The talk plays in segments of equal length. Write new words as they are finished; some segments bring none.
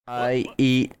I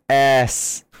eat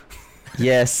ass.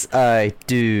 Yes, I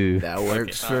do. That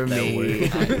works for me.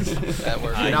 That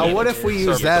works. Now, what if we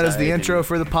use that as the intro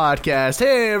for the podcast?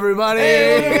 Hey, everybody!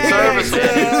 Service.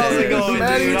 How's it going,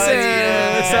 Matt dude? eats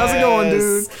ass. How's it going,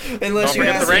 dude? Unless Don't you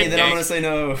forget ask the me, rape then I'm king. gonna say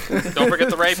no. Don't forget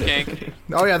the rape kink.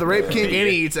 Oh, yeah, the rape king, and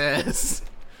he eats ass.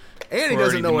 And he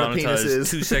doesn't know what a penis is.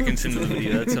 2 seconds into the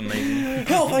video. That's amazing.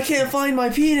 Help! I can't find my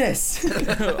penis.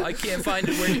 I can't find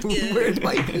it. Where'd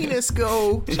my penis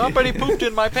go? Somebody pooped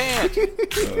in my pants. And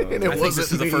it I think wasn't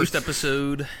this is the me. first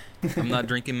episode. I'm not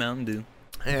drinking Mountain Dew.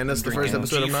 And that's the first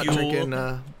Drinking episode I'm not G-Fuel.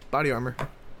 drinking body armor.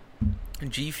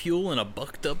 G Fuel in a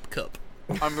bucked up cup.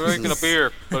 I'm drinking a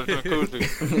beer, but it's in a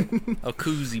koozie. A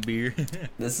koozie beer.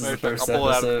 This is the I'll first pull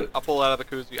it out. episode. I'll pull it out of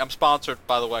the koozie. I'm sponsored,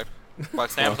 by the way, by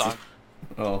Samsung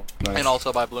Oh, nice. and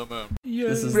also by Blue Moon.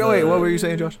 This is Wait, the- what were you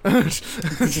saying, Josh? I can't even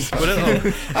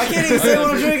say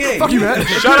what I'm drinking. Fuck you, Matt.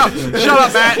 Shut up,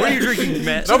 Matt. What are you drinking,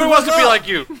 Matt? Nobody wants to be like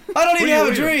you. I don't even have a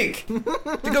what are drink.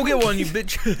 Go get one, you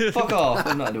bitch. Fuck off.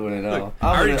 I'm not doing it now.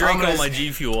 I already drank all my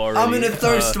G Fuel already. I'm gonna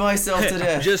thirst myself to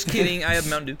death. Just kidding. I have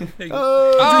Mountain Dew. There you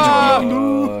go.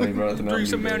 Oh, you brought the Drink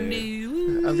some Mountain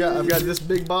Mountain Dew. I've got this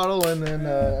big bottle, and then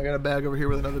I got a bag over here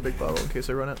with another big bottle in case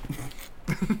I run out.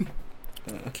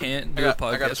 Can't do I got a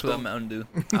a podcast spoon. without Mountain Dew.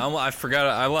 I forgot.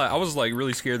 I was like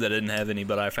really scared that I didn't have any,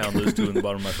 but I found those two in the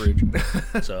bottom of my fridge.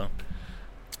 So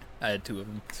I had 2 of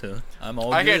them. So I'm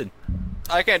all I good.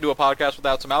 I can't do a podcast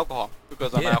without some alcohol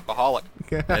because I'm Yeah. an alcoholic.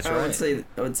 That's I would right. say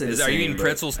the Are you same, eating but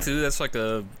pretzels too? That's like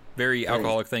a very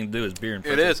alcoholic thing to do. Is beer and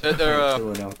It pretzels. is. They're I'm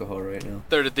still in alcohol right now.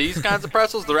 they're these kinds of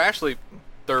pretzels. They're actually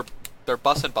they're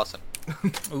bussin'.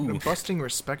 Ooh. Busting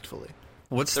respectfully.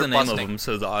 What's They're the name busting. of them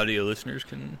so the audio listeners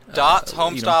can? Dots you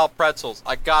Homestyle Pretzels.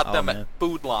 I got Oh, them man. at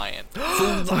Food Lion.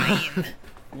 Food Lion.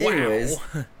 Anyways,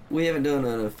 Wow. we haven't done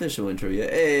an official intro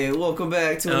yet. Hey, welcome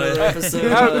back to Oh, another yeah.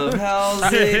 episode of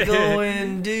How's It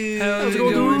Going, Dude? How's it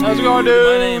going, How's it going,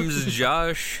 dude? My name's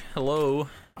Josh. Hello.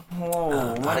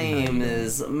 Hello, my name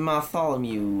is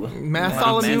Bartholomew.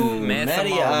 Bartholomew.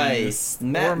 Matty Ice.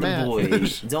 Matt Or the Matt. boy.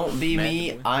 Don't be Matt me,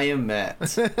 the boy. I am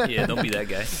Matt. Yeah, don't be that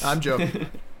guy. I'm Joe.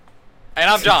 And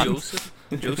I'm John.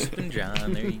 Joseph and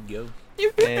John. There you go.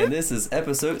 And this is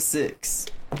episode 6.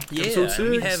 Yeah, Episode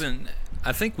we 6. haven't.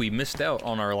 I think we missed out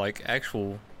on our like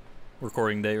actual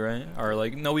recording day, right? Or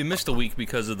like, no, we missed a week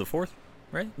because of the 4th,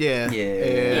 right? Yeah.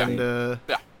 Yeah. And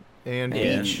Yeah. and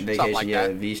Yeah. beach. Vacation, like yeah,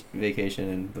 that. Vacation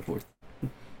and the 4th.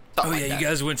 Something Oh like yeah, that. you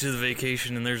guys went to the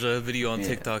vacation, and there's a video on Yeah.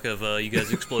 TikTok of you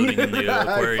guys exploding in the I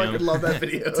aquarium. fucking love that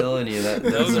video. Telling you that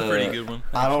That was a was, pretty good one.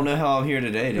 I don't know how I'm here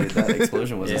today, dude. That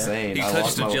explosion was Yeah. insane. He I touched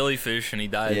lost a my jellyfish and he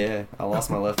died. Yeah, I lost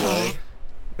my left leg.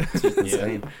 It's just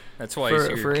insane. That's why he's For,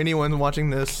 here. for anyone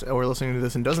watching this or listening to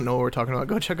this and doesn't know what we're talking about,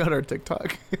 go check out our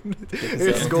TikTok.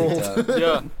 It's on gold. TikTok.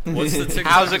 Yeah. What's the TikTok?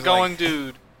 How's it Like, going,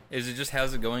 dude? is it just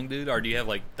how's it going, dude? Or do you have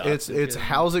like dots? It's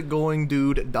how's it going,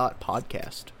 dude.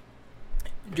 Podcast.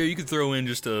 Joe, you could throw in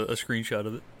just a screenshot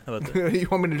of it. How about that? You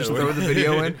want me to just That'll throw the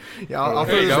video in? Yeah, I'll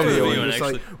There throw you the go. video Throw the in. video in, Just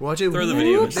like actually. watch it. Throw the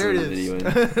video in. Whoop, There it Throw the is.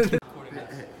 video in.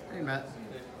 Hey Matt.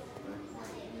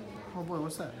 Oh boy,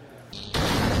 what's that?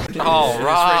 All right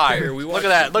right. there. We Look watched at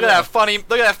that. it. Look at that funny.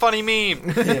 Look at that funny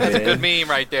meme. That's a man. good meme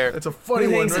right there. It's a funny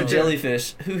Who one hangs a right there.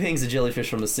 jellyfish? Who hangs a jellyfish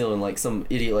from the ceiling like some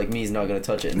idiot like me is not gonna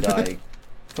touch it and die?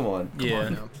 Come on. Yeah,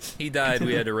 now. he died.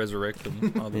 We had to resurrect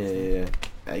him. Yeah, yeah, yeah.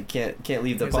 I can't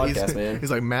leave the He's like- podcast, man.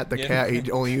 He's like Matt the Yeah. cat.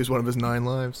 He only used one of his 9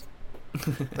 lives.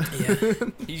 Yeah,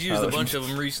 he's used a bunch of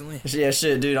them recently. Yeah,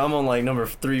 shit, dude. I'm on like number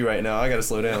 3 right now. I gotta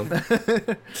slow down.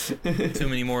 Too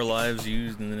many more lives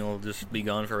used, and then he'll just be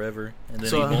gone forever, and then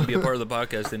So, he won't be a part of the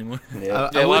podcast anymore. Yeah.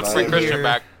 Yeah, we'll would have sit Free Christian here-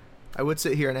 back. I would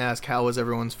sit here and ask how was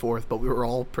everyone's 4th, but we were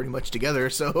all pretty much together,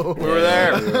 so We were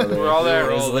there. Yeah, We were all We there.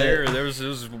 were was all lit. there.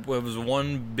 It was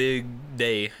one big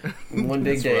day. One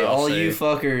big That's day. what I'll All say. you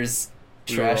fuckers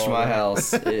We were trashed all my there.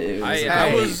 house. It was I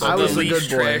Hey, was I was the a good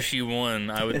least boy. trashy one.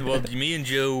 Well, me and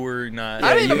Joe were not.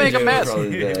 I didn't even you make a and Joe mess. were probably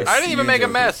the best. I didn't even You make a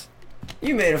and Joe- mess.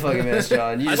 You made a fucking mess,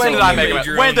 John. You I just When think did I you make a made mess?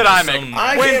 your When own did I mess make some- it?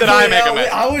 I When can't did I put it make a out.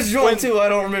 mess? I was drunk When- too. I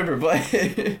don't remember,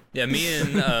 but Yeah, me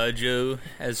and Joe,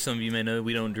 as some of you may know,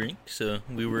 we don't drink, so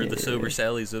we were the sober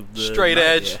Sallies of the Straight night.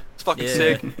 edge. It's fucking Yeah.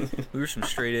 sick. We were some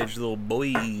straight edge little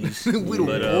boys. Little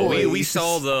but we boys.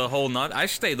 saw the whole night. I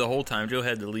stayed the whole time. Joe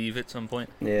had to leave at some point,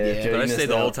 yeah, Joe, but I you stayed missed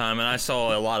the whole out. time, and I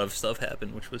saw a lot of stuff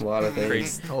happen, which was A lot of things.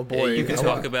 crazy. oh boy. Yeah, you can I talk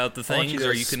want- about the I want you things, to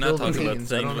or you spill cannot the talk about the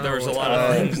beans. I things. don't But there was a know lot what's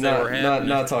of things that were happening.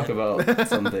 not talk about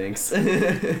some things.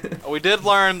 We did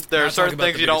learn there are Not certain talk about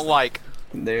things the you don't biggest like.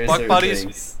 There's Buck certain buddies?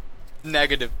 things.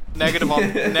 Negative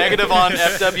on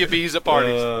FWBs at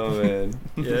parties. Oh man.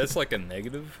 Yeah, it's like a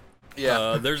negative.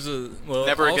 Yeah. There's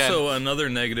Never again. also another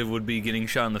negative would be getting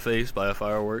shot in the face by a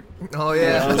firework. Oh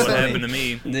yeah, That's what that's happened to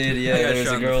me. Dude, I yeah, got there was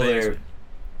shot a in the girl face. there.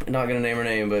 Not gonna name her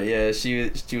name, but yeah, she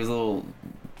was a little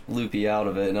loopy out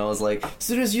of it, and I was like, as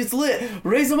soon as it's lit,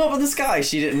 raise them up in the sky.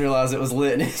 She didn't realize it was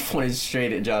lit, and it pointed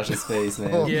straight at Josh's face, man.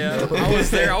 Oh, Yeah, no. I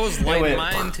was there. I was lighting went-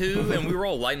 mine too, and we were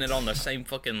all lighting it on the same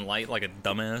fucking light like a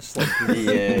dumbass. Like,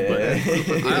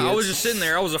 Yeah. I was just sitting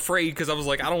there. I was afraid because I was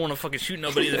like, I don't want to fucking shoot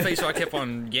nobody in the face, so I kept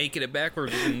on yanking it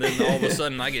backwards, and then all of a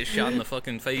sudden I get shot in the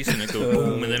fucking face, and it goes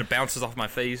boom, and then it bounces off my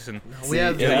face, and We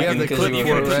have Yeah, we have the because clip you you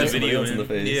for were it, gotta put the right? somebody video else in the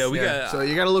face. Yeah, we Yeah, got. so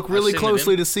you got to look I'll really send it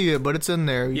closely in. to see it, but it's in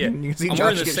there. Yeah, You can see I'm Josh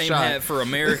wearing the get same shot. hat for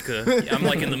America. I'm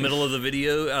like in the middle of the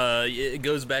video. It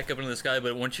goes back up into the sky,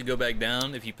 but once you go back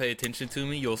down, if you pay attention to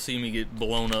me, you'll see me get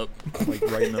blown up like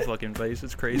right in the fucking face.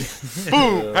 It's crazy.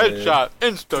 Boom! Yeah. Headshot.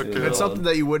 Insta Yeah. kill. It's something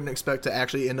that you wouldn't expect to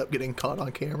actually end up getting caught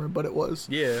on camera, but it was.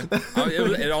 Yeah,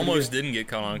 it almost didn't get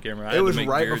caught on camera. I had It to was make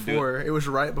right Jared do it. before. It was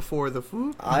right before the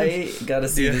whoop. I gotta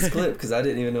see Yeah. this clip because I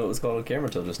didn't even know it was called on camera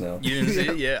till just now. You didn't see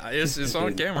it? Yeah, it's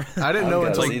on camera. I didn't I've know gotta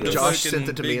until see this. Josh Fucking sent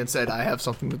it to me big- and said, "I have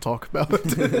something to talk about."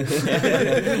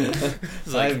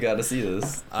 It's like, I've got to see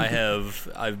this.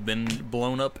 I've been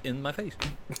blown up in my face.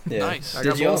 Yeah. Nice. I Did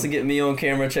got you also blown. get me on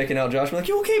camera checking out Josh? I'm like,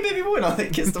 you okay, baby boy? And I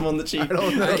like, kissed him on the cheek. I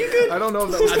don't know. You good? I don't know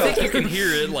if that was. I think you can hear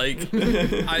it. Like,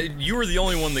 you were the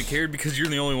only one that cared because you're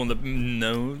the only one that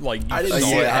know. Like, you I saw didn't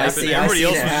see it it. I happen. see- I Everybody seen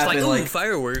else it was just like, happen, "Ooh, like-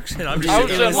 fireworks!" And I'm just I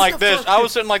was sitting sitting there like this. I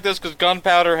was sitting like this because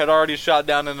gunpowder had already shot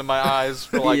down into my eyes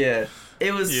for like. Yeah.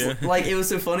 It was Yeah. like it was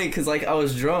so funny because like I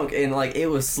was drunk and like it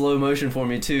was slow motion for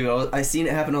me too. I seen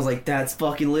it happen. I was like, "That's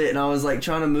fucking lit!" And I was like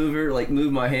trying to move her, like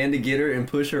move my hand to get her and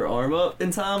push her arm up in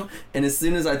time. And as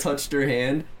soon as I touched her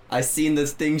hand, I seen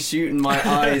this thing shoot in my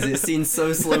eyes. It seen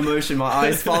so slow motion. My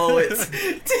eyes follow it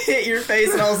to hit your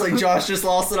face, and I was like, "Josh just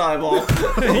lost an eyeball."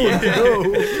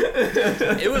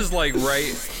 It was like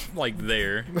right, like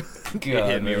there. It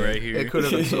hit me right here. It could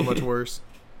have been so much worse.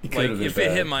 Like if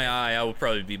it hit my eye, I would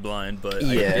probably be blind. But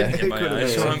Yeah. it didn't hit It my could've eye, been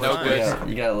so so I'm no fine. good. Yeah,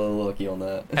 you got a little lucky on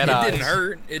that. Head It eyes. didn't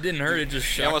hurt. It didn't hurt. It just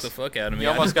shocked almost- the fuck out of me.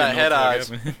 you I almost didn't got know head what eyes.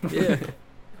 the fuck happened.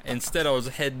 Yeah. Instead, I was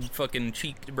head fucking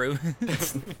cheeked, bro.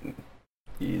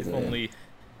 Jeez, man. Only.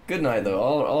 Good night though.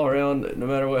 All around, no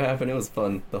matter what happened, it was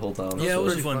fun the whole time. Yeah, it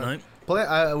was a pretty fun fun. night.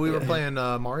 We were playing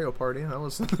Mario Party. That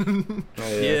was Oh,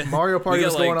 Yeah. Mario Party We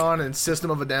was got, going like- on, and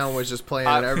System of a Down was just playing,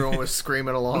 and everyone was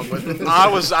screaming along with it. I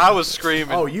was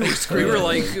screaming. Oh, you were We screaming. were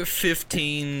like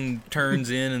 15 turns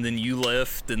in, and then you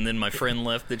left, and then my friend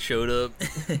left that showed up.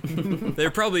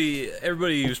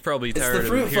 Everybody was probably It's the tired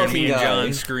fruit of hearing me fucking and guy.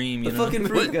 John scream. The You know? fucking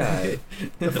fruit guy.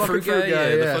 The fucking fruit fruit guy,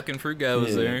 guy, the yeah. fucking fruit guy was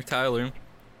Yeah. there, Tyler.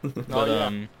 But yeah.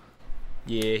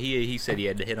 yeah, he said he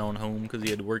had to head on home because he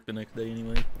had to work the next day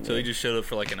anyway. So he just showed up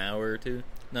for like an hour or two.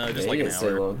 No, just Yeah, like he an didn't stay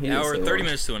hour. long. He didn't Hour, stay 30 long.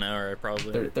 minutes to an hour,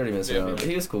 probably. 30 minutes Yeah, ago. yeah.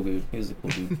 He was a cool dude. He was a cool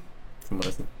dude. From what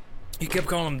I see. He kept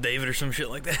calling him David or some shit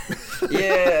like that.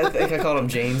 Yeah, I think I called him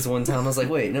James one time. I was like,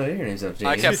 wait, no, your name's not James.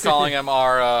 I kept calling him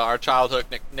our childhood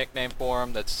nickname for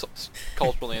him. That's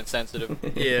culturally insensitive.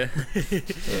 Yeah.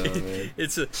 Oh, man.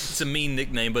 It's a mean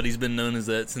nickname, but he's been known as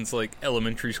that since like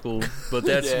elementary school. But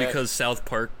that's Yeah. because South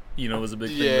Park, was a big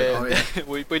thing. Yeah, Oh, yeah.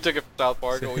 we took it from South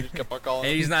Park, and we just kept on calling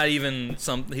And him. he's not even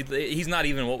he's not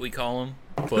even what we call him.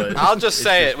 But I'll just it's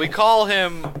say it. We call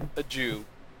him a Jew.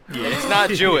 Yeah, He's not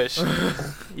Jewish,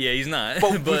 Yeah, he's not.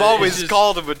 but But we've always it's just-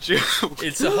 called him a Jew.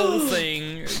 It's a whole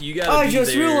thing. You gotta. I be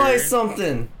just there. realized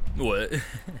something. What?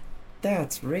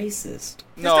 That's racist.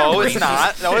 No, it's racist.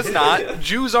 not. No, it's not.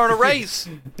 Jews aren't a race.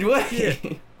 What?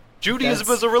 Judaism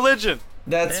That's- is a religion.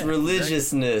 That's Yeah,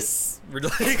 religiousness.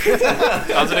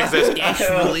 Doesn't exist. That's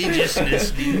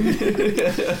religiousness,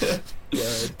 dude.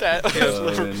 That, Oh,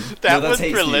 man. that No, was that's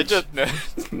hate religion.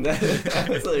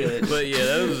 That's literally- But yeah,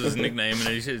 that was his nickname, and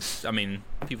it's I mean,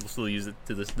 people still use it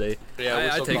to this day. Yeah, we I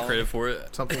still take call credit for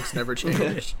it. Something's never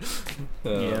changed.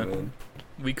 Oh, Yeah. man.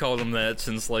 We called him that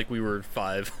since like we were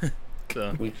 5.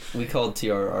 So We called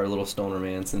TR our little stoner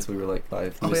man since we were like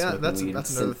 5. He Oh was yeah, smoking that's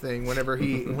weed another thing. Whenever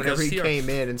he TR came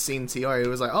in and seen TR, he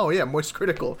was like, "Oh yeah, moist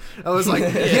critical." I was like,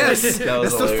 "Yes, That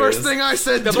was that's the first hilarious. thing I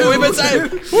said." That's too. what we've been saying.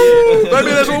 Woo! Baby,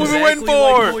 that's what we've been waiting Exactly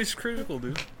like for. Voice critical,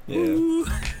 dude. Yeah.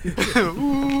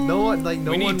 No one, like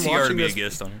no we one need TR to watching be a this,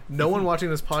 guest on it. no one watching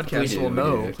this We podcast do, will we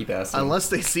know do. I keep asking. unless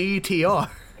they see TR.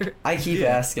 I keep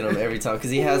asking him every time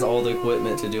because he has all the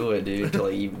equipment to do it, dude. To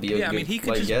like be a Yeah, I good, mean he could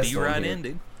like, just guest be on right here. in,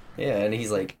 dude. Yeah, and he's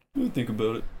like, think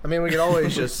about it. I mean, we could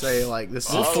always just say like, "This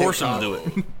is We'll force him to know. do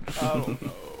it. I don't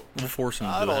know. We'll force him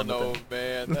to I do it. don't know,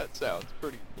 man. That sounds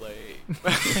pretty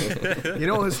lame. You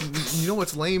know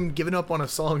what's lame? Giving up on a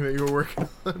song that you were working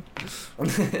on.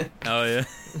 Oh yeah.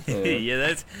 Yeah.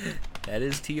 Yeah, that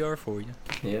is TR for you.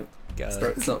 Yep. God.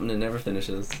 Start something and never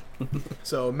finishes.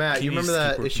 So Matt, you He needs remember to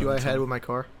that keep issue working I on had something. with my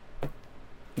car?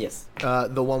 Yes.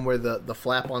 The one where the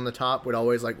flap on the top would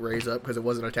always like raise up because it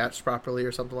wasn't attached properly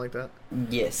or something like that.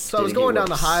 Yes. So I was Did it get going down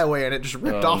the worse? highway and it just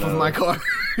ripped Oh, off of no. my car.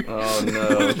 Oh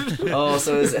no. Oh,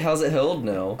 so how's it held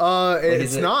now?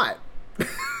 It's is it? not.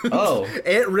 Oh,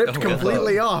 It ripped Oh,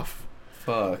 completely off.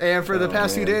 fuck. And for the Oh,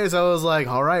 past few man. days, I was like,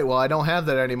 all right, well, I don't have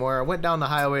that anymore. I went down the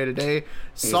highway today,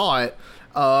 saw it,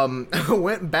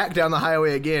 went back down the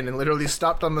highway again, and literally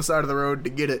stopped on the side of the road to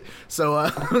get it. So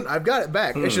I've got it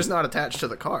back. It's just not attached to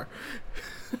the car.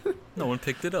 No one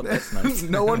picked it up. That's nice.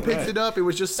 No one picked it up. It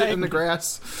was just sitting in the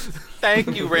grass.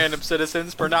 Thank you, random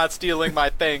citizens, for not stealing my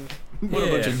thing. What a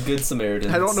bunch Yeah. of good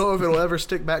Samaritans. I don't know if it'll ever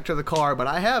stick back to the car, but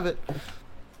I have it.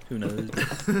 Who knows?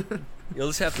 You'll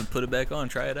just have to put it back on.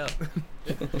 Try it out.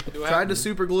 Tried to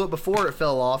super glue it before it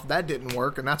fell off. That didn't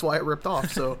work, and that's why it ripped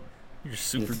off. So You're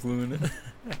super gluing it.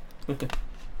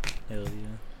 Hell yeah.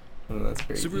 Oh, that's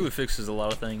crazy. Super glue fixes a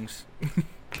lot of things.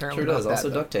 apparently Sure does. not that, Also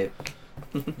though. duct tape.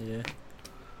 Yeah.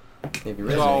 Maybe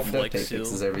Well, resin duct tape seal,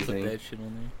 fixes put everything. that shit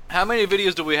on How many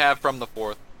videos do we have from the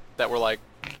 4th that were like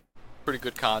pretty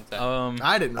good content? there.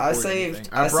 I didn't I record saved-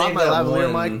 anything. I I brought saved my that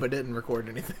lavalier one- mic, but didn't record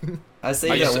anything. I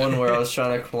saved I that just- one where I was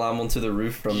trying to climb onto the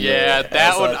roof from yeah, the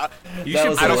that one. outside. You That should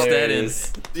was post that in.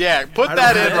 hilarious. Yeah, put I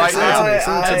that don't in have right that. now. Send it to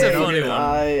me, That's a send it to me. funny one.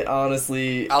 I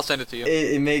honestly, I'll send it to you.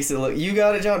 it makes it look. You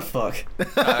got it, John. Fuck.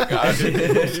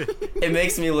 It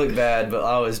makes me look bad, but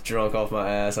I was drunk off my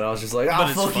ass, and I was just like, But "Ah,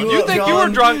 it's fuck funny. you You up, think John." you were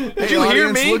drunk? Did Hey, you hear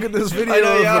audience, me? Look at this video I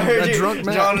know, yeah, I of heard a you. drunk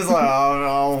man. John is like,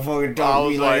 "Oh, no, fucking I don't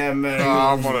was be like, like that, man. "Oh,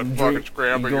 I'm gonna You fucking drink-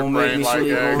 scramble you your gonna make brain me like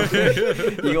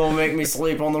sleep on- You gonna make me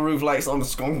sleep on the roof like some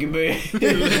skunky bitch."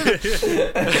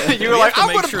 You were like,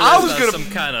 I I was gonna. some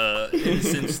kind of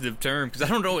insensitive term because I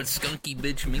don't know what skunky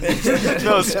bitch means.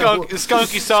 No,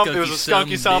 skunky some. It was a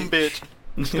Skunky skunky some some bitch.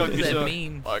 What Skunky does that some.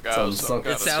 mean? Like I Some was some sunk-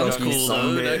 kind It of sounds Skunky cool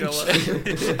some though. not gonna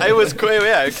bitch. lie. It was cool.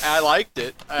 Yeah, I liked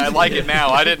it. I like it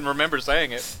now. I didn't remember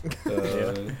saying it.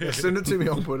 Send it to me.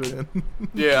 I'll put it in.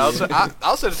 Yeah,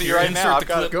 I'll send it to you right now. I've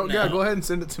got it. Go, yeah, No. go ahead and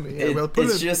send it to me. Yeah, well, put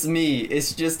It's it. just me.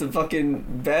 It's just a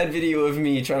fucking bad video of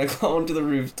me trying to climb onto the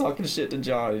roof talking shit to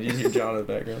John. And you hear John in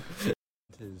the background.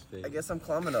 I guess I'm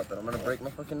climbing up and I'm gonna break my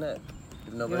fucking neck.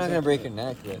 You're not gonna break your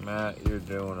neck, but Matt, you're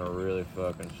doing a really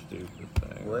fucking stupid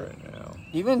thing What? right now.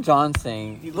 even John's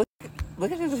saying,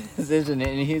 look at his position,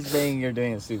 and he's saying you're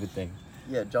doing a stupid thing.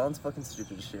 Yeah, John's fucking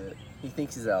stupid as shit. He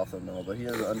thinks he's alpha and all, but he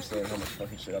doesn't understand how much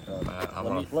fucking shit I've done. Matt, I'm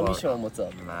Let me gonna fuck show him what's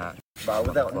up. Matt, But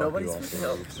without fuck nobody's you off fucking the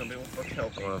help, roof. somebody will fucking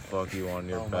help I'm me. gonna fuck you on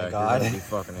your Oh my back. God. You're gonna be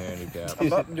fucking handicapped. I'm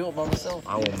about to do it by myself.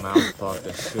 I will mouth fuck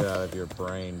the shit out of your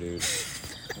brain, dude.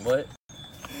 What?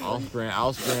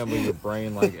 I'll scramble your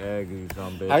brain like eggs, you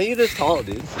dumb bitch. How are you this tall,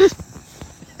 dude?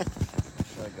 Oh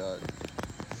my god.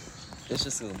 It's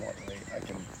just because I'm walking late. I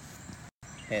can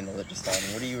handle it just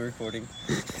fine. What are you recording?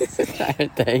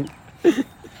 Dang.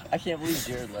 I can't believe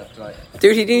Jared left. Like,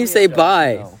 Dude, he didn't even say John,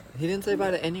 bye. no. He didn't say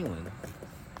bye to anyone.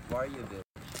 Why are you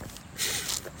a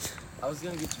bitch? I was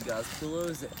gonna get you guys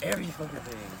pillows and every fucking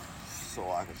thing. So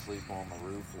I can sleep on the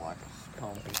roof like a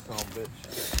comfy some bitch.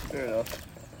 Fair enough.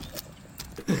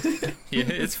 Yeah,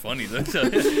 it's funny though. So,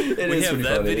 It we is have pretty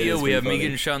that funny. It video. is We have pretty me funny.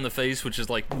 getting shot in the face, which is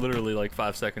like literally like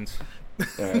 5 seconds.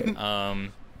 Alright.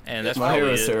 And that's My hair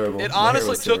probably was it. terrible. It My hair honestly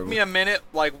was took terrible. me a minute,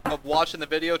 like, of watching the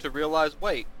video to realize,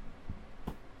 wait,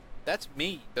 that's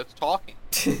me that's talking.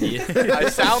 Yeah. I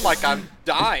sound like I'm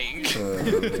dying.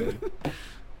 Man.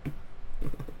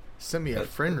 Send me a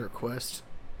friend request.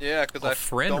 Yeah, because A I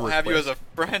friend don't have you as a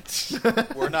friend.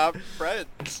 We're not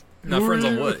friends. Not friends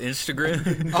on what?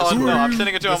 Instagram? Oh no, I'm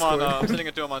sending it to him on. I'm sending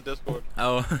it to him on Discord.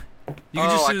 Oh, you can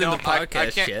just I send it in the don't- I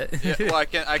podcast can't, chat. Yeah, well, I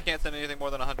can't send anything more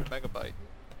than 100 megabyte.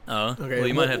 Oh, Okay, well,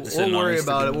 you might have to send We'll it on worry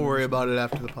about it. Instagram. We'll worry about it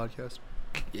after the podcast.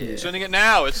 Yeah. Sending it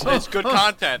now. It's good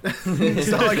content. It's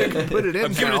not like I can put it in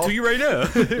I'm giving now. it to you right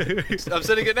now. I'm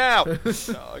sending it now. No,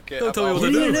 I can't. Don't tell me I'll- what to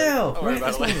Read do. it now. I'll worry Right,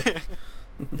 about it later.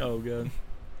 Oh god.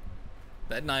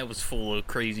 That night was full of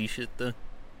crazy shit though.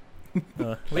 We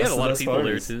That's had a the lot of best people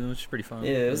parties. there too, which is pretty fun.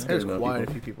 Yeah, it was There's good enough quite a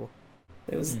people. few people.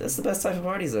 It was. That's the best type of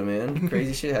parties, though, man.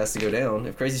 Crazy shit has to go down.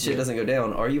 If crazy shit doesn't go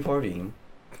down, are you partying?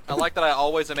 I like that I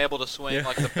always am able to swing Yeah.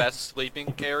 like the best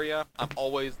sleeping area. I'm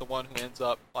always the one who ends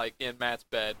up like in Matt's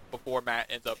bed before Matt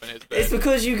ends up in his It's bed.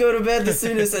 because you go to bed the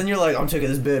soonest, and you're like, I'm taking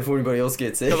this bed before anybody else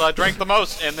gets it. Because I drank the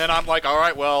most, and then I'm like, all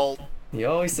right, well, You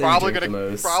always say probably you drink gonna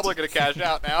the most. probably gonna cash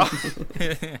out now.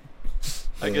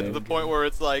 I get to the point where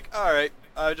it's like, all right,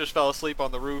 I just fell asleep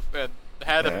on the roof and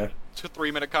had Yeah. a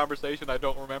 3-minute conversation I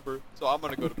don't remember, so I'm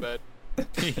gonna go to bed.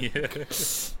 Yeah.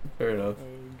 Fair enough.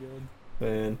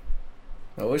 Man.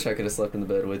 I wish I could have slept in the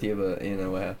bed with you, but you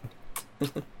know what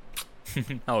happened.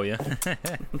 Oh yeah.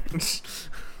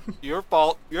 Your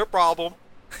fault. Your problem.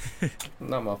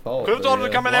 Not my fault. Could've told him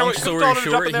to come in there. Long Could've story told him to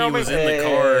jump short, in there he with was me. in the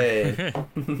Hey.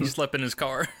 car. He slept in his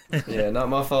car. Yeah, not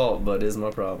my fault, but it's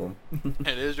my problem.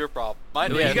 It is your problem.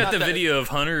 Mine Yeah, is you got not the that- video of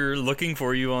Hunter looking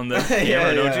for you on the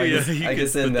Yeah, camera, don't you? I can, You I can could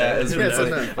send put that. It's Yeah, pretty send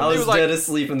funny. that. I He was was like- dead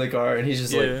asleep in the car, and he's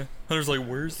just Yeah. Hunter's like,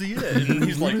 "Where's he at?" And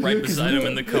he's like right beside him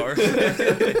in the car.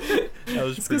 That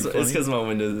was pretty It's funny. because my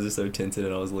windows are so tinted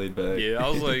and I was laid back. Yeah, I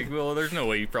was like, well, there's no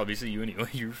way you probably see you anyway.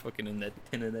 You're fucking in that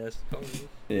tinted ass car.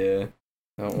 Yeah.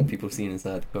 I don't want people seeing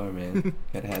inside the car, man.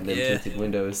 Gotta have them Yeah. tinted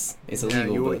windows. It's Yeah,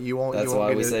 illegal, but you won't. that's you won't why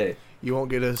get we a, say. you won't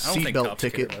get a I don't think seatbelt cops care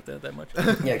ticket. about that much.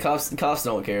 Yeah, cops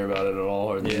don't care about it at all.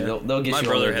 Hardly. Yeah. They'll get My you.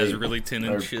 brother on their has date. really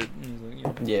tinted or- shit. And he's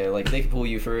like, yeah. Yeah, like they can pull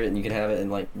you for it, and you can have it,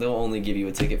 and like they'll only give you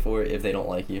a ticket for it if they don't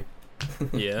like you.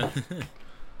 Yeah.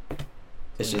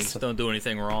 It's just don't do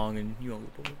anything wrong, and you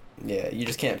won't get pulled. yeah, you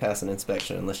just can't pass an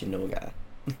inspection unless you know a guy.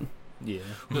 Yeah.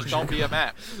 Just don't be a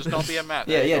Matt. Just don't be a Matt.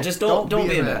 Yeah, yeah, just don't Don't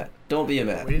be be a a Matt. Matt. Don't be a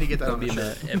Matt. We need to get that Don't on be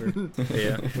the a shirt. Matt ever.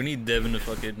 Yeah, we need Devin to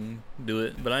fucking do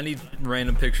it. But I need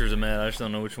random pictures of Matt. I just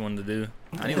don't know which one to do.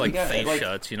 I need like You got, face like,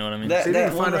 shots. You know what I mean? See if you That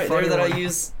can one find a right there funny that I one.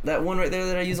 use. That one right there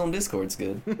that I use on Discord's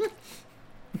good.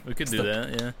 We could do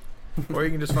that. Yeah. Or you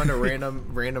can just find a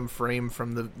random frame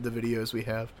from the videos we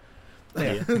have.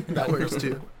 Yeah. That works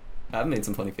too. I've made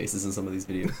some funny faces in some of these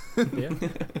videos. Yeah.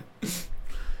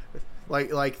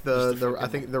 Like the I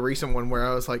think the recent one where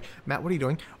I was like, Matt, what are you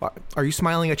doing? Are you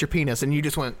smiling at your penis? And you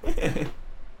just went.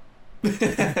 Are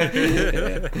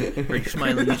you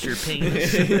smiling at your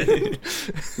penis?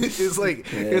 It's like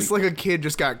it's like a kid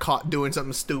just got caught doing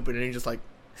something stupid, and he just like.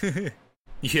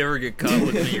 You ever get caught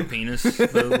looking at your penis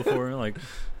though before? Like,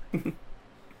 have you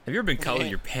ever been caught with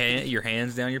your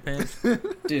hands down your pants?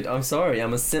 Dude, I'm sorry.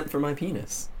 I'm a simp for my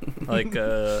penis. Like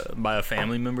by a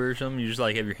family member or something? You just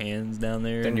like have your hands down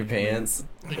there In your pants.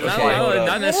 Not, Okay, like, hold up.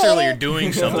 not necessarily you're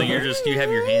doing something. You have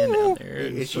your hand down there.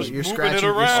 It's It's you're moving scratching, it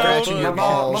you're around. scratching My your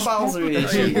balls. balls are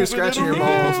itchy. You're scratching your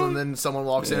balls, and then someone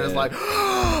walks in and is Yeah. like,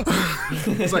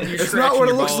 it's like You're it's scratching not what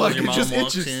it your looks balls, like. your It mom just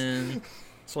walks itches. in.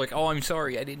 It's like, oh, I'm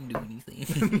sorry, I didn't do anything.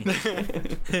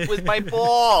 With my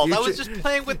ball. You I was tr- just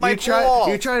playing with my You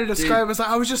ball. try to describe it as like,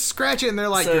 I was just scratching, and they're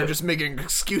like, So- you're just making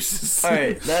excuses. All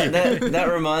right, that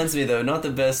reminds me though, not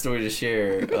the best story to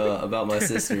share about my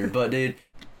sister, but dude,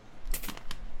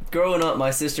 growing up,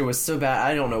 my sister was so bad.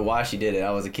 I don't know why she did it.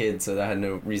 I was a kid, so I had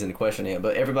no reason to question it.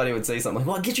 But everybody would say something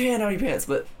like, "Well, get your hand out of your pants,"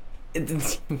 but it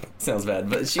sounds bad.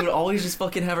 But she would always just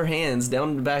fucking have her hands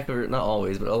down the back of her. Not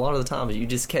always, but a lot of the time, you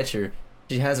just catch her.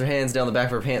 She has her hands down the back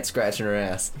of her pants, scratching her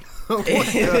ass.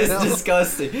 It was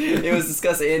disgusting. It was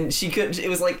disgusting, and she couldn't. It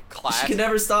was like Class. she could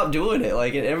never stop doing it.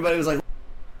 Like, and everybody was like,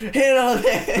 "Hand out of the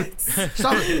pants."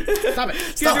 Stop it! Stop it!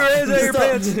 Stop. your hands out of your Stop.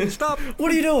 pants. Stop.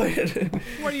 What are you doing?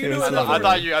 What are you It was doing? so I funny.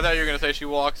 thought you were gonna say she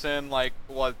walks in like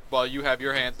while you have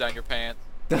your hands down your pants.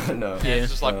 No. And Yeah.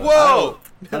 it's just like, Uh, whoa!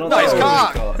 I don't Nice think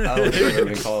I've cock. ever been caught. I don't think I've ever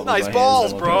been caught with Nice my hands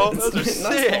balls, in my bro. pants. Those are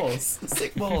Nice sick. balls.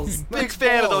 Sick balls. Big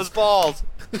fan of those balls.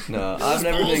 No, Those I've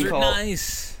never balls been are caught.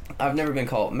 nice. I've never been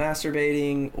caught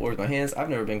masturbating or with my hands. I've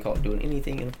never been caught doing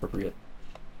anything inappropriate,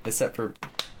 except for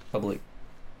public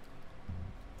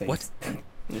things. What?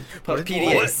 PDAs.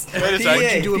 Wait a second.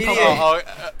 PDA, You do in PDA. public?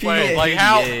 Wait, PDA. like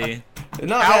how PDA.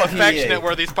 Not how that PDA. affectionate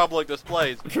were these public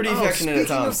displays? Pretty affectionate at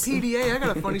speaking times. of PDA, I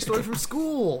got a funny story from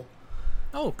school.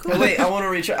 Oh, cool. But wait, I want to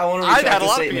retract. I've had a the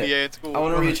lot of statement. PDA in school. I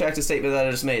want to retract a statement that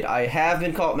I just made. I have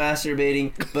been caught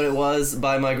masturbating, but it was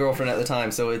by my girlfriend at the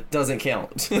time, so it doesn't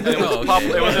count. It was, Oh, pub-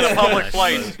 okay. it was in a public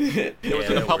place. it It was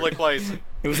in a public place.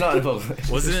 was not in public.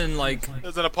 Was it in like It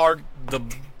was in a park. the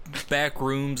back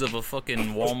rooms of a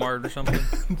fucking Walmart or something?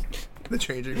 The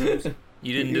changing rooms.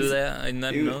 You didn't do that? I didn't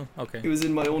it was- know. Okay. It was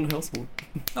in my own household.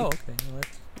 Oh, okay. Well,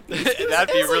 that's...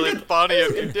 That'd be really funny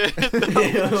if you did.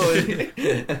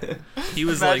 He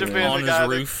was Imagine like being on the his guy that-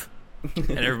 roof,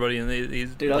 and everybody in the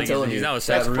he's Dude, I'm like, telling he's you, now a that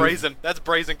sex roof- brazen. That's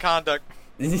brazen conduct.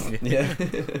 Yeah.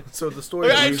 So the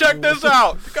story. Hey, check this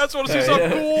out. You guys want to see Hey,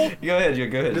 something yeah. cool? Go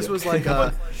ahead, go ahead. This yeah. was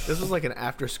like an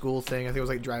after school thing. I think it was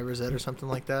like driver's ed or something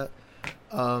like that.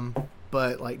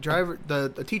 But like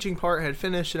the teaching part had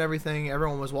finished and everything.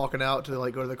 Everyone was walking out to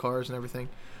like go to the cars and everything.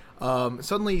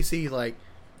 Suddenly you see like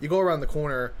you go around the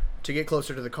corner to get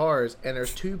closer to the cars, and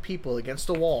there's two people against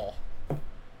a wall.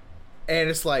 And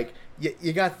it's like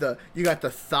you got the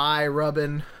thigh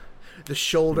rubbing, the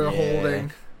shoulder Yeah.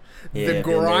 holding. Yeah, the been there,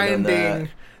 done grinding.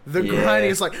 The Yeah.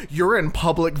 grinding is like, you're in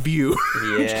public view.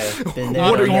 Yeah. Been there,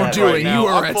 What are done you that doing? right You now.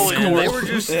 are I'm at fully- school. They were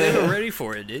just they were ready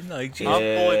for it, dude. Like, geez. I'm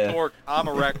fully Yeah. torqued. I'm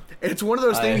a wreck. It's one of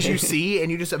those things I- you see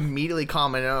and you just immediately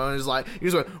comment on. It's like,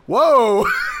 you just went, whoa!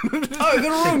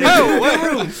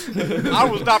 I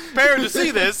was not prepared to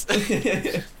see this.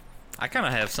 I kind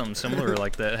of have something similar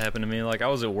like that happen to me. Like I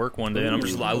was at work one day and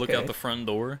I look okay. out the front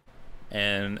door,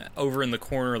 and over in the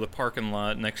corner of the parking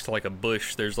lot next to like a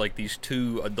bush, there's like these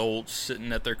two adults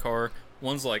sitting at their car.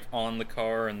 One's like on the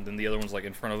car, and then the other one's like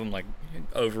in front of them, like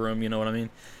over them. You know what I mean?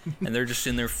 And they're just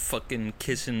in there fucking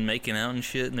kissing, making out and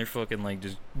shit, and they're fucking like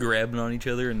just grabbing on each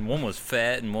other. And one was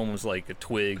fat, and one was like a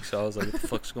twig. So I was like, "What the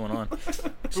fuck's going on?"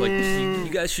 It's like you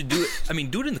guys should do it. I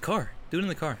mean, do it in the car. Do it in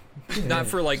the car, not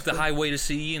for like the highway to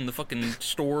see and the fucking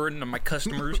store and my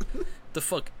customers. The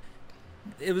fuck,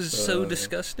 it was so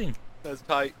disgusting. That's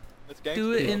tight. That's gangster.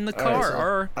 Do it in the All right, car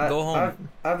so or go home.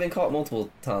 I've been caught multiple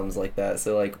times like that.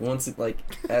 So like once like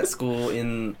at school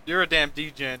in You're a damn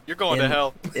degen. You're going to in-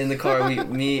 hell. in the car,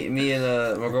 me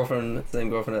and my girlfriend, same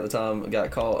girlfriend at the time,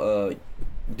 got caught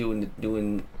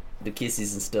doing the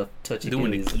kisses and stuff, touchy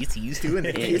Doing the feelies. kisses. Doing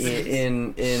it.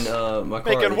 In my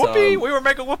car Making at the whoopee. time. We were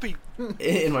making whoopee.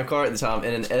 In my car at the time,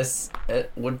 and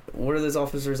what are those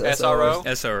officers? SRO?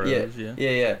 SROs, yeah.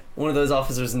 Yeah. One of those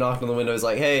officers knocked on the window. Was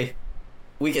like, "Hey,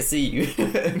 we can see you.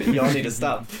 Y'all need to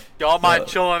stop." Y'all mind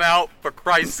chilling out, for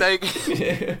Christ's sake.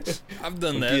 I've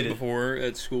done Get that it. before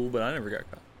at school, but I never got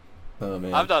caught. Oh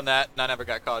man, I've done that, and I never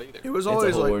got caught either. It was it's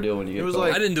always a whole like, ordeal when you get it was caught.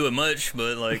 like- I didn't do it much,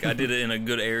 but like I did it in a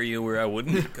good area where I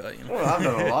wouldn't get caught. You know? Well, I've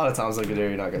done a lot of times like a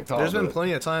area not get caught. there's been but-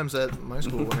 plenty of times at my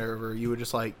school whenever you would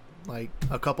just like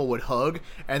a couple would hug,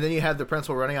 and then you had the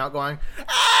principal running out going,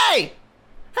 "Hey!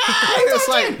 Hey!" It's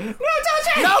like,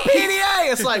 no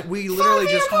PDA! It's like, we literally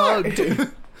just hugged.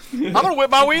 I'm gonna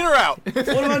whip my wiener out. What if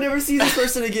I never see this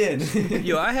person again?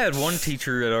 Yo, I had one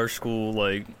teacher at our school,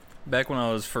 like, back when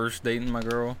I was first dating my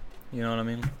girl, you know what I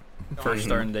mean? First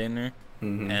starting dating her.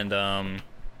 And,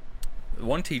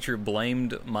 one teacher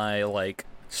blamed my, like,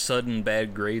 sudden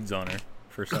bad grades on her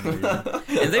for some reason.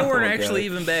 And they weren't my actually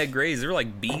God. even bad grades. They were,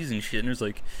 like, B's and shit. And it was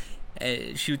like,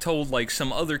 she told, like,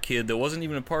 some other kid that wasn't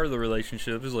even a part of the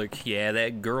relationship, it was like, yeah,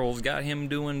 that girl's got him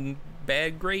doing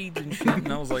bad grades and shit.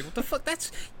 And I was like, what the fuck?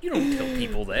 You don't tell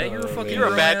people that. You're a fucking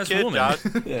You're a bad grown-ass kid, woman. Josh.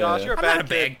 Josh, you're a I'm bad not a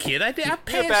bad kid. I You're a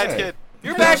passed. bad kid.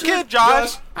 You're a bad kid,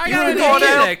 Josh. I You got were a a good good kid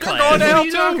kid. in that You're class. going What down are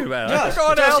you too. talking about? Josh,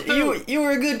 going to hell, you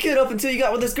were a good kid up until you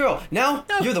got with this girl. Now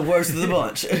you're the worst of the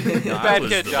bunch. No, I Bad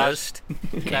was kid, the Josh. best,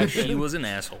 and she was an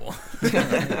asshole.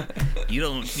 You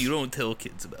don't tell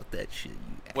kids about that shit.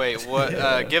 Wait,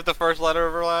 what? Give the first letter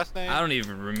of her last name. I don't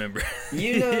even remember.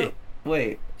 You know,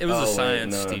 wait. It was Oh, a wait,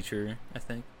 science no. teacher, I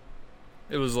think.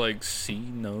 It was like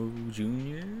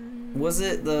Junior. Was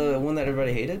it the one that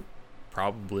everybody hated?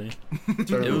 Probably.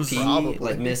 Sort It of was P, probably.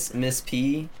 like Miss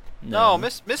P, No,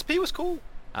 Miss P was cool.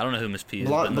 I don't know who Miss P is.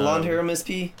 blonde, but no. blonde hair Miss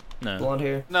P, No. blonde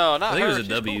hair. No, not I think her. it was a She's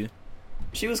W. cool.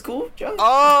 She was cool, Josh.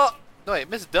 Oh, no, wait,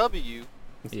 Miss W.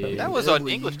 Yeah. That was an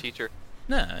W. English teacher.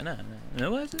 No,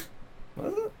 was it?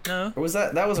 Was it? No. Or was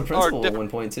that was a principal at different- one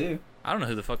point too? I don't know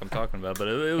who the fuck I'm talking about, but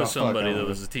it Oh, was fuck, I somebody don't that know.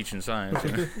 was teaching science.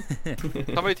 You know?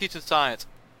 Somebody teaching science.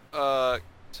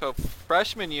 So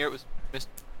freshman year it was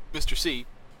Mr. C.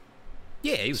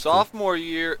 Yeah, he was cool. Sophomore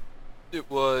year it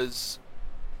was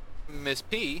Miss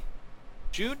P.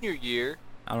 Junior year,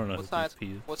 I don't know what who science? Miss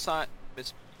P is. What science?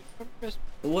 Miss.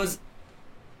 Was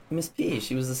Miss P?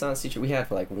 She was the science teacher we had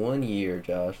for like 1 year,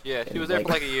 Josh. Yeah, she And, was there for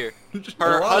like a year. A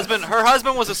Her lot.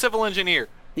 husband was a civil engineer.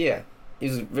 Yeah, he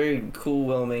was a very cool,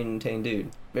 well-maintained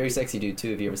dude. Very sexy dude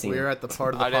too. If you ever seen We're him. at the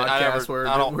part of the I didn't- I podcast never- where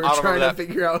I don't we're remember trying to that.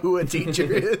 figure out who a teacher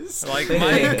is. Like,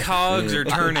 my cogs are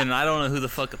turning, and I don't know who the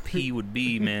fuck a P would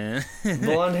be, man.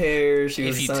 Blonde hair. She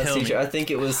was If a you science tell me. teacher. I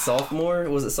think it was sophomore.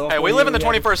 Was it sophomore? Hey, we live in the year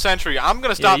we had- 21st century. I'm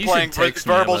gonna stop you should playing text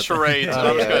me verbal about that. charades. Oh,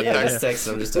 I'm just gonna yeah, text. just text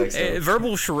him. Just text him.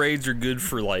 Verbal charades are good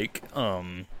for, like,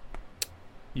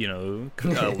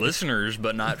 listeners,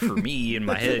 but not for me in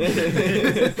my head.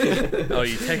 Oh,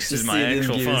 you texted Just my see them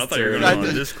actual give phone. I his thought you were turn. going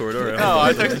on Discord. All right. No,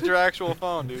 I texted your actual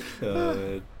phone,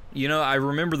 dude. You know, I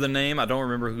remember the name. I don't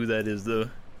remember who that is, though.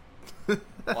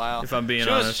 Wow. If I'm being she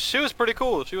was honest. she was pretty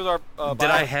cool. She was our. Did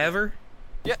I have her?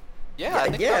 Yeah, I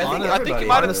think Yeah, so. I think I think everybody you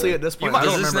might have. Honestly, at this point, might- I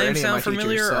don't Does this remember name any of my sound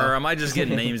familiar, teachers, so. or am I just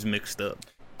getting names mixed up?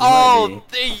 Oh,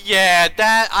 might yeah,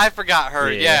 that I forgot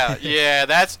her. Yeah. Yeah,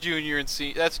 that's junior and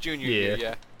C. That's junior year.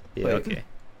 Yeah. Yeah, Yeah, okay.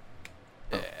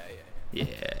 yeah. Yeah.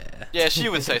 Yeah, she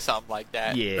would say something like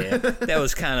that. Yeah. That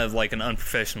was kind of like an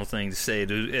unprofessional thing to say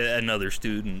to another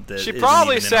student. That She isn't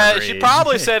probably even in our said. She grade.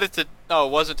 probably said it to. No,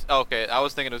 it wasn't. Okay, I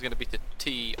was thinking it was gonna be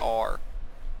to TR.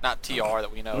 not TR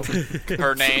that we know.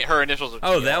 Her initials are TR.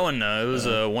 Oh, that one. No, it was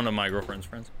one of my girlfriend's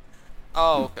friends.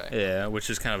 Oh, okay. Yeah, which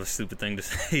is kind of a stupid thing to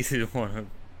say to one,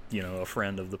 a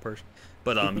friend of the person.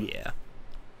 But yeah.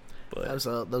 But That was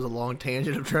a long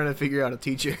tangent of trying to figure out a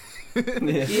teacher.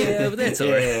 yeah, but that's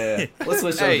alright. Yeah. Let's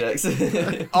switch Hey.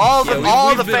 subjects. All Yeah, the we've been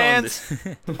on fans,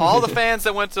 this. all the fans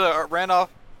that went to Randolph,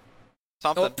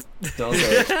 something. Don't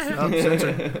say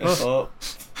it. Oh.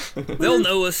 They'll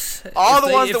know us. All If the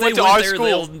they- ones if that they went to our there,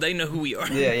 school. they know who we are.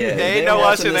 Yeah, yeah. They They're know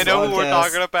us watching and they this know who we're podcast.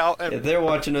 talking about. If And they're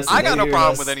watching us, I and got they no hear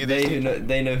problem us, with any of these.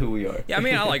 they know who we are. Yeah, I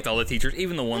mean, I liked all the teachers,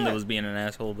 even the one that was being an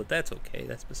asshole, but that's okay.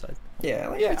 That's besides. Yeah,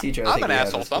 like yeah, my teacher. I I'm think an we have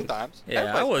asshole is good. sometimes.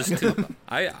 Yeah, I was too.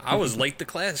 I was late to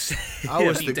class. I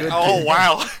was the good Oh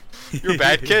wow, you're a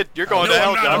bad kid. You're going No, to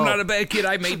hell, I'm John. not a bad kid.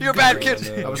 I made. You're a bad grades.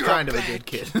 kid. I was You're kind of a bad good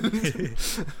kid.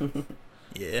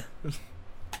 Yeah.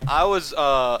 I was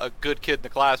a good kid in the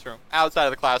classroom. Outside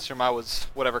of the classroom, I was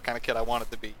whatever kind of kid I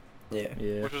wanted to be, Yeah.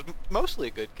 Yeah. which was mostly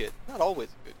a good kid. Not always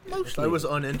a good kid. If I was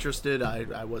uninterested,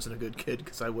 I wasn't a good kid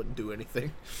because I wouldn't do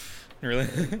anything. Really?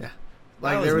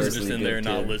 Like I there was was Just in good there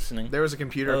not kid. listening. there was a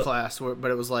computer Oh. class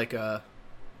but it was like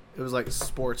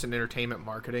sports and entertainment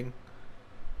marketing.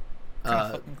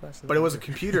 But it was a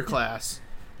computer class.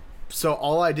 So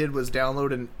all I did was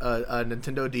download a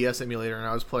Nintendo DS emulator, and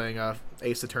I was playing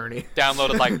Ace Attorney.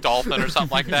 Downloaded like Dolphin or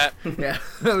something like that. Yeah,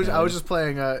 I was just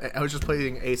playing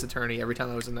Ace Attorney every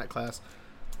time I was in that class.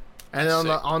 And then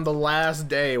Sick. on the last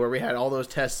day where we had all those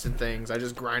tests and things, I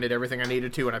just grinded everything I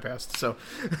needed to, and I passed. So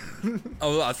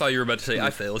Oh, I thought you were about to say I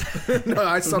failed. no,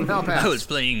 I somehow passed. I was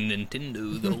playing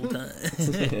Nintendo the whole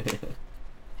time.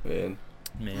 Man.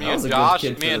 Man. Me I was and a good Josh,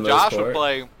 kid for me the and most Josh would part.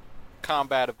 play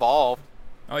Combat Evolved.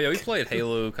 Oh yeah, we played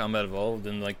Halo Combat Evolved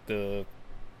in like the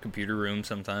computer room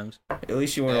sometimes. At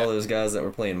least you weren't all those guys that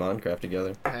were playing Minecraft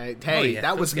together. Hey, yeah,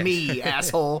 that was those guys. me,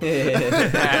 asshole.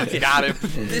 Got him.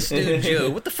 This dude Joe,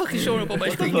 what the fuck is showing up on my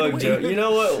screen? Fuck Joe. You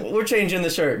know what? We're changing the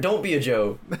shirt. Don't be a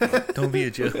Joe. Don't be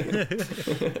a Joe.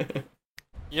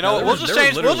 You know, No, we'll there just were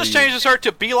change. We'll just literally- change the shirt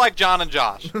to be like John and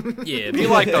Josh. Yeah, Be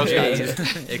like those guys.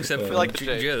 Except for like the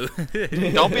Joe.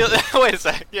 Don't be. Wait a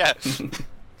sec. Yeah.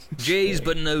 Jay's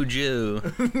but no Joe.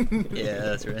 Yeah,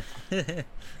 that's right.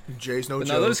 Jay's no But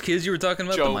joke. now those kids you were talking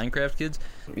about, Joe. the Minecraft kids,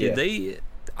 Yeah. did they?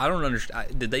 I don't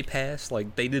understand. Did they pass?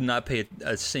 Like they did not pay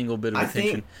a single bit of I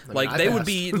attention. think- Like I they would passed.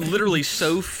 be literally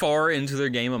so far into their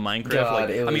game of Minecraft. God,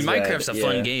 it I mean, was bad, Minecraft's a yeah.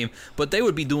 fun game, but they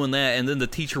would be doing that, and then the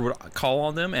teacher would call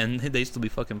on them, and they'd still be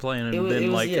fucking playing, and It was- then it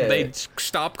was- like yeah. they'd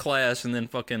stop class and then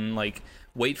fucking like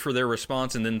wait for their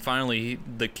response, and then finally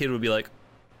the kid would be like,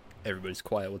 "Everybody's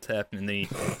quiet. What's happening?" And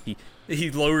then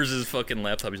he lowers his fucking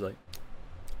laptop. He's like,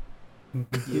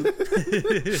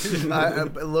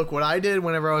 Look, what I did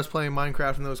whenever I was playing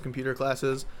Minecraft in those computer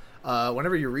classes,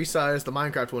 whenever you resize the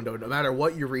Minecraft window, no matter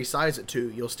what you resize it to,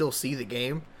 you'll still see the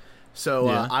game. So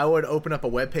Yeah. I would open up a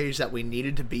web page that we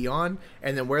needed to be on,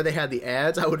 and then where they had the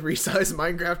ads, I would resize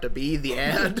Minecraft to be the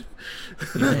ad.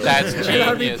 That's And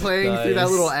I'd be genius. playing through that Nice.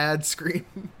 little ad screen.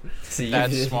 See, you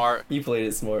That's did- smart. You played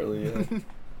it smartly. Yeah.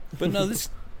 but no,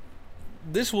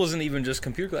 this wasn't even just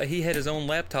computer class. He had his own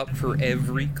laptop for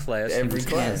every class. he Every was in.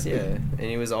 class, yeah. And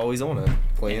he was always on it,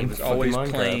 playing. And he was fucking always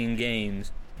Minecraft. playing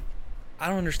games. I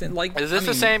don't understand. Like, Is this I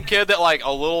the mean, same kid that like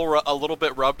a little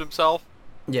bit rubbed himself?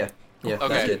 Yeah, yeah. That's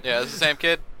Okay. good. Yeah, it's the same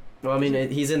kid. Well, I mean,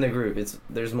 he's in the group.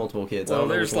 There's multiple kids. I Well, don't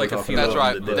know there's which one like a we're few talking That's of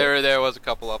about, them right. that- There was a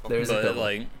couple of them. There's a But couple.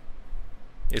 like,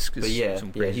 it's But yeah,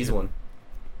 some yeah, crazy he's shit. one.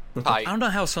 Tight. I don't know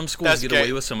how some schools That's get gang-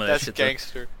 away with some of that That's shit. though.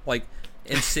 gangster. Like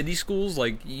in city schools,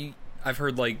 like I've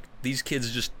heard like these kids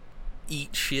just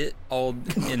eat shit all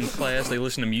in class. They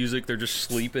listen to music. They're just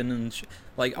sleeping and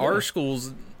like our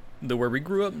schools, where we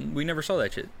grew up, we never saw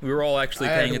that shit. We were all actually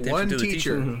I paying had attention one to the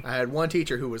teacher. teacher. I had one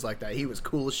teacher who was like that. He was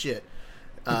cool as shit.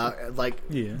 Like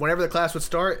Yeah. whenever the class would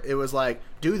start, it was like,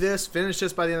 do this, finish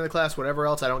this by the end of the class, whatever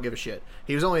else, I don't give a shit.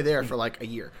 He was only there for like a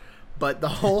year. But the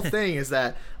whole thing is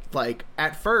that, like,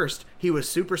 at first he was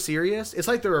super serious. It's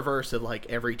like the reverse of like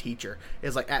every teacher.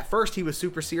 It's like at first he was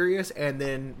super serious and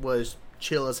then was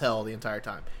chill as hell the entire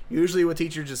time. Usually with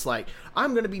teachers just like,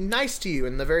 I'm gonna be nice to you,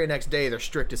 and the very next day they're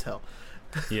strict as hell.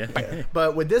 Yeah.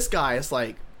 But with this guy, it's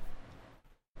like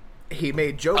he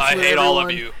made jokes I with hate everyone. all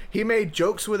of you. He made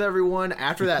jokes with everyone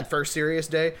after that first serious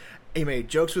day. He made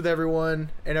jokes with everyone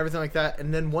and everything like that.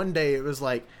 And then one day it was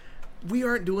like, we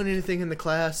aren't doing anything in the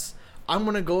class. I'm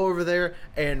going to go over there.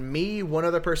 And me, one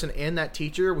other person, and that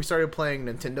teacher, we started playing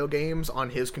Nintendo games on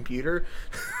his computer.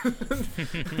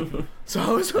 So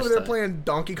I was over there tight. playing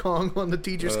Donkey Kong on the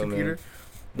teacher's Oh, man. computer.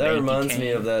 That Donkey reminds me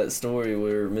Kong. of that story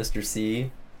where Mr.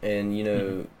 C and, you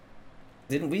know,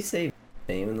 didn't we say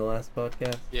name in the last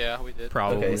podcast? Yeah, we did.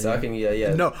 Probably. Okay, so I can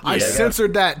yeah. No, I Yeah.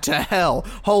 censored that to hell.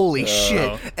 Holy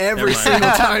shit. Every never mind.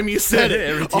 single time you said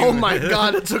Every it. time. Oh my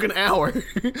god, it took an hour.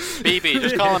 BB,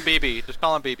 just call him BB. Just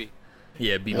call him BB.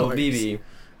 Yeah, be Oh, BB.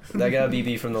 That guy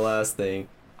BB from the last thing.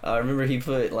 I remember he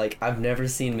put, like, I've never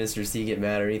seen Mr. C get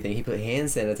mad or anything. He put hand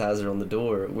sanitizer on the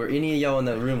door. Were any of y'all in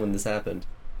that room when this happened?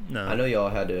 No. I know y'all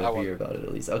had to I hear about it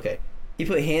at least. Okay. He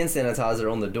put hand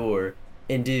sanitizer on the door,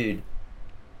 and dude,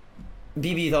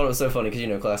 BB thought it was so funny because, you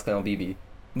know, class clown BB.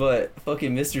 But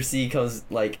fucking Mr. C comes,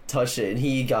 like, touched it, and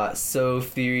he got so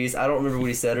furious. I don't remember what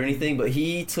he said or anything, but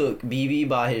he took BB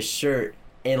by his shirt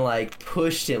and, like,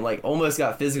 pushed him, like, almost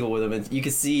got physical with him, and you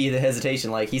could see the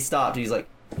hesitation. Like, he stopped, he's like,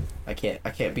 I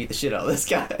can't beat the shit out of this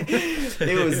guy.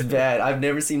 It was bad. I've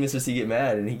never seen Mr. C get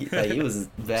mad, and it was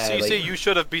bad. CC, like, you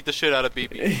should have beat the shit out of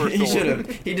BB. For he sure. should have.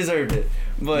 He deserved it.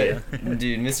 But Yeah.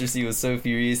 dude, Mr. C was so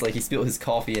furious. Like, he spilled his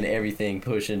coffee and everything,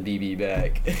 pushing BB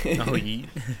back. Oh, yeet.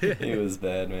 It was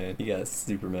bad, man. He got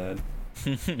super mad.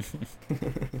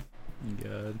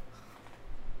 God.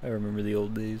 I remember the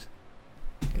old days.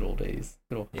 Good old days.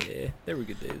 Good old. Yeah, they were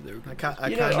good days. They were I good.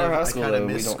 kind You know, in our high school, though,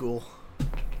 we miss don't- school.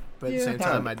 But at the same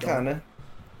time, I don't. Kinda.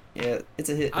 Yeah, it's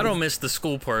a hit. I don't miss the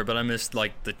school part, but I miss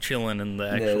like the chilling and the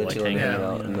actual the like chilling, hanging hanging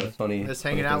out. out, you and know? the funny. Just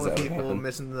funny hanging out things with that would people, happen.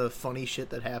 missing the funny shit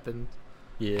that happened.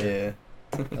 Yeah, Yeah.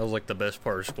 that was like the best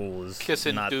part of school is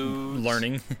Kissing not dudes.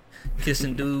 learning,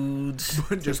 kissing dudes.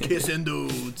 Just kissing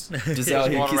dudes. Just out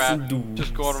here going kissing around, dudes.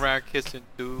 just going around kissing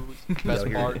dudes. Best Out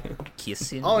here part.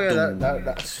 Kissing. Oh yeah,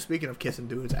 dudes. speaking of kissing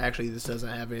dudes, actually this doesn't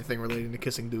have anything relating to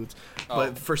kissing dudes. Oh,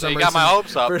 But for so some you reason, got my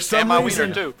hopes up. for some and my reason,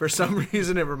 wiener too. for some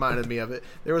reason, it reminded me of it.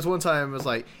 There was one time it was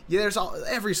like, yeah,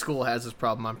 every school has this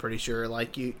problem. I'm pretty sure.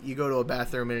 Like you go to a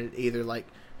bathroom and it either like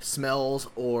smells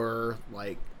or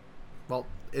like, well,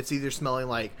 it's either smelling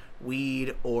like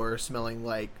weed or smelling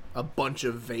like a bunch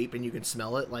of vape, and you can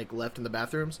smell it like left in the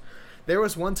bathrooms. There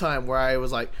was one time where I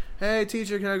was like, "Hey,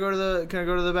 teacher, can I go to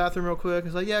the bathroom real quick?" I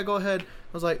was like, "Yeah, go ahead." I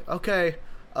was like, "Okay."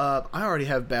 I already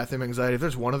have bathroom anxiety. If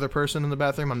there's one other person in the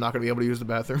bathroom, I'm not going to be able to use the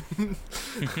bathroom.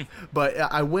 But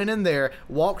I went in there,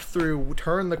 walked through,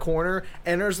 turned the corner,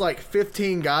 and there's like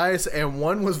 15 guys, and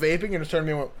one was vaping, and just turned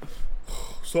to me and went,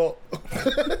 so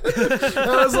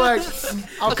I was like,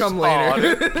 I'll come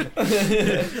later.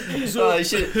 You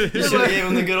should have gave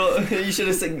him the good old. You should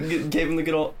have gave him the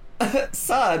good old.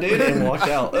 Sigh, dude, and walked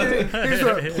out. He's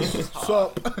like,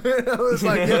 sup? I was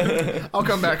like, yeah, I'll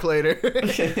come back later.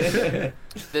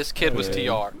 This kid was TR.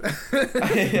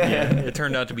 Yeah, it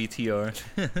turned out to be TR.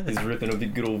 He's ripping a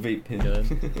big good old vape pen.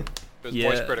 Good. It was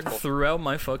voice Yeah, critical. throughout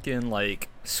my fucking like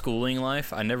schooling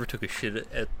life, I never took a shit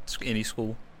at any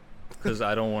school because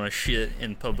I don't want to shit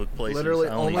in public places. Literally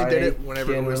I only only, did I it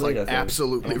whenever it can't was relate, like I think.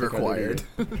 absolutely I don't think I did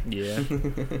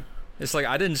required. yeah. It's like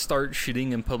I didn't start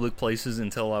shitting in public places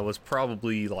until I was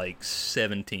probably like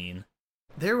 17.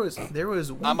 There was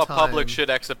one I'm a time, public shit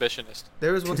exhibitionist.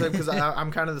 There was one time because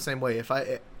I'm kind of the same way. If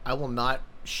I will not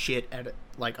shit at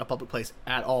like a public place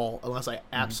at all unless I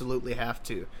absolutely have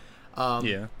to.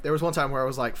 Yeah. There was one time where I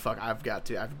was like, "Fuck, I've got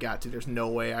to. There's no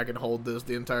way I can hold this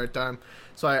the entire time."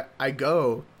 So I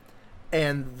go,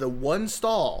 and the one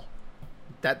stall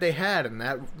that they had in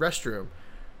that restroom,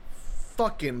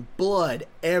 fucking blood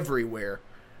everywhere.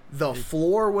 The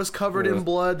floor was covered in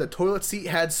blood. The toilet seat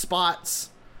had spots.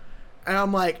 And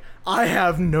I'm like, I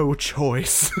have no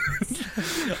choice.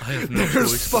 I have no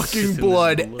There's choice but to fucking sit in this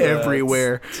blood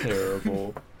everywhere.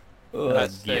 Terrible.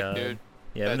 That's sick, yeah. dude.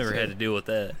 Yeah, I've That's never it. had to deal with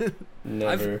that.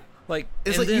 Never. Like,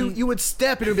 It's and like then, you would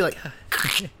step and it would be like,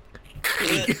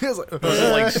 It's like, was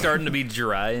it like starting to be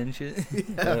dry and shit?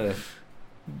 Uh,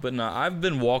 But no, I've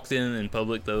been walked in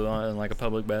public though, in like a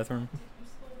public bathroom.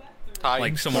 Tight.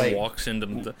 Like someone Like- walks into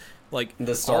the, like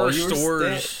The stall our you were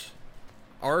stores.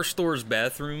 Our store's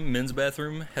bathroom, men's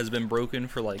bathroom, has been broken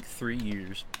for like 3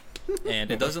 years, and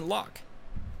it doesn't lock.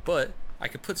 But I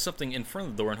could put something in front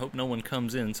of the door and hope no one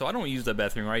comes in. So I don't use that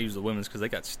bathroom. I use the women's because they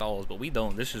got stalls, but we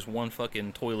don't. This is one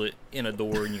fucking toilet in a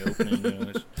door, and you open it, you know,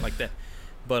 it's like that.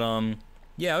 But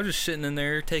yeah, I was just sitting in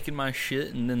there taking my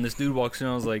shit, and then this dude walks in.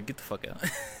 I was like, "Get the fuck out!"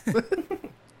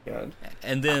 God.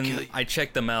 And I'll then kill you. I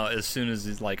checked them out as soon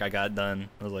as like I got done.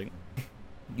 I was like,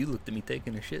 "You looked at me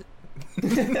taking a shit. You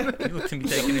looked at me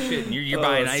taking a shit. And you're Oh,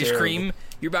 buying that's ice terrible. cream.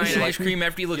 You're buying ice cream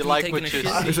after you looked you at like me taking a what you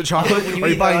shit." see. is it chocolate? When you Are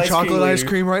you eat buying ice cream chocolate ice later.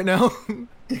 cream right now?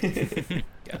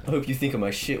 I hope you think of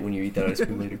my shit when you eat that ice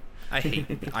cream later. I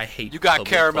hate. You got public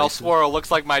caramel places. swirl.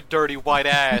 Looks like my dirty white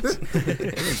ass.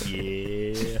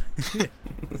 Yeah.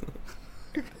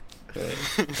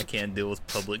 I can't deal with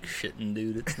public shitting,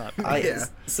 dude. It's not. Yeah.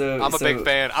 So I'm a big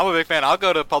fan. I'll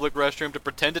go to a public restroom to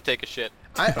pretend to take a shit.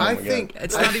 I my think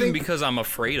It's I not even think- because I'm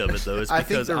afraid of it though. It's I think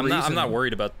because the I'm not reason-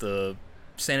 worried about the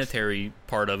sanitary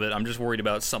part of it. I'm just worried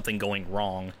about something going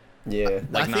wrong. Yeah.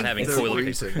 Like I not think having the toilet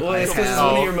reason paper. Well, I it's because it's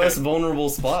have- one of your most vulnerable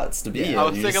spots to be in. I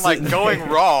was You're thinking just like sitting going there.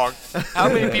 wrong. How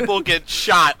many people get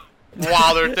shot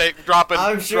while they're dropping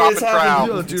I'm sure dropping it's happened. trout?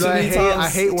 Yo, dude, Too I many hate, times- I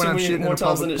hate when too I'm many shitting in more a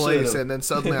times than public it place should've. and then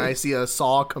suddenly I see a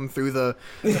saw come through the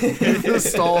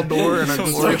stall door and a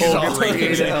glory hole gets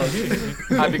created.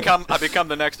 I become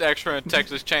the next extra in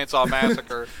Texas Chainsaw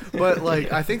Massacre. But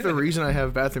like, I think the reason I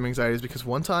have bathroom anxiety is because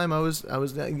one time I was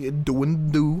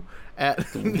doing at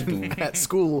at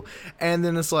school, and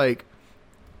then it's like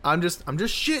I'm just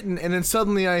shitting, and then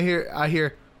suddenly I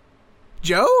hear,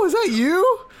 Joe, is that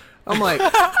you? I'm like,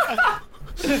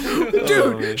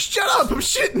 dude, shut up! I'm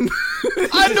shitting.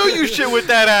 I knew you shit with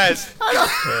that ass.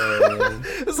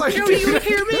 It's like, Joe, you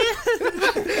hear me?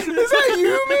 Is that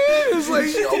you, man? It's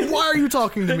like, why are you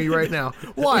talking to me right now?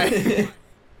 Why?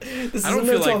 This I is don't a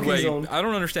no feel like talking zone. I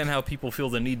don't understand how people feel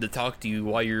the need to talk to you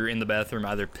while you're in the bathroom,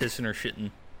 either pissing or shitting.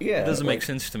 Yeah, It doesn't make like-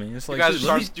 sense to me. It's like, You guys, dude, just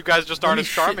let aren't, you guys just aren't me as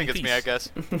charming shit as in me, I peace.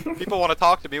 guess. People want to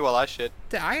talk to me while I shit.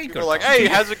 I ain't People gonna are like, talk "Hey, to you.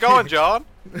 how's it going, John?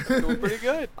 Doing pretty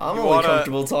good." I'm You only wanna-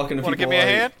 comfortable talking to wanna people give me a like,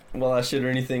 hand? while I shit or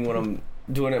anything when I'm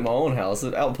doing it in my own house.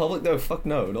 Out in public, though, fuck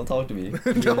no, don't talk to me.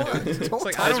 Don't It's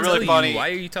like, I It's don't really know funny. you. Why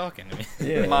are you talking to me?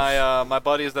 Yeah. My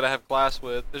buddies that I have class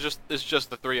with, it's just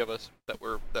the three of us that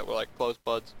were like close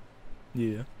buds.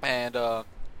 Yeah. And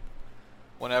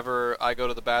whenever I go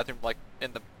to the bathroom, like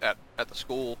at the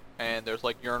school, and there's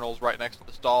like urinals right next to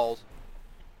the stalls,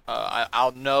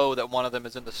 I'll know that one of them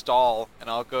is in the stall, and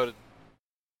I'll go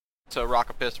to rock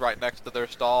a piss right next to their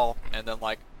stall, and then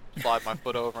like slide my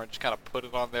foot over and just kind of put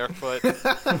it on their foot.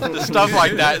 Just stuff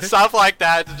like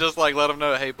that to just like let them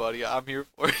know, hey buddy, I'm here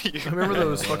for you. I remember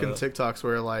those fucking TikToks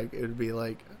where like it would be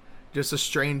like just a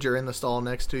stranger in the stall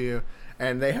next to you,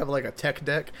 and they have like a tech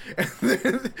deck, and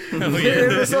then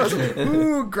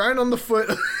ooh, grind on the foot.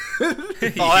 Oh,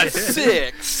 that's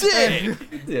sick, sick.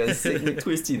 Yeah, sick and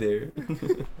twisty there.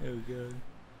 Oh god.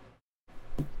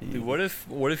 Dude, what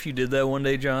if you did that one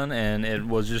day, John, and it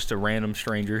was just a random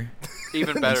stranger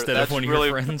Even better. instead That's of one of really,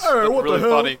 your friends? All right, what really the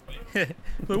hell? funny.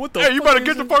 Like, what the Hey, you fuck better is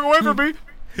get the it? fuck away from me.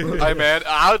 Hey man,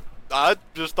 I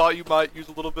just thought you might use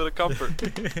a little bit of comfort.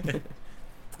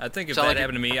 I think if Sound that like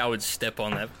happened to me, I would step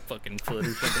on that fucking foot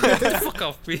or something. Get the fuck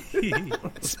off me.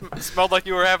 It smelled like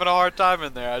you were having a hard time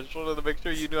in there. I just wanted to make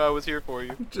sure you knew I was here for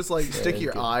you. Just like stick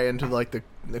your good. eye into like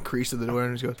the crease of the door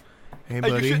and just goes, "Hey Hey, you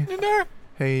buddy, shitting in there?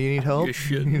 hey, you need help? You're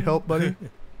shitting. You need help, buddy?"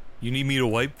 You need me to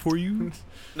wipe for you?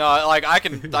 No, like I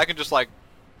can just like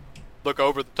look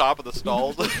over the top of the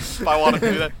stalls if I want to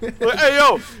do that. Like, hey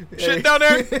yo, shit down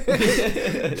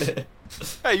there.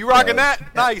 Hey, you rocking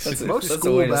that? Nice. That's Most That's a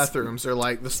school way to bathrooms are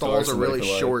like the stalls are somebody really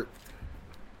for life. short.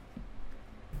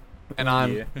 And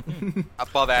I'm Yeah.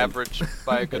 above average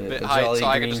by a good bit a height, jolly so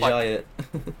I can green just like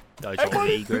giant.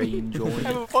 Jolly green joint.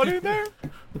 have a buddy in there.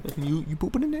 You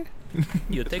pooping in there?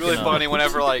 You It's take really a funny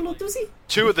whenever like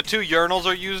two of the two urinals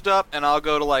are used up, and I'll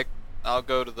go to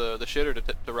the shitter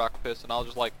to rock piss, and I'll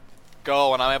just like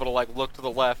go, and I'm able to like look to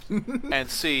the left and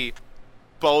see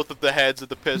both of the heads of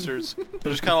the pissers. I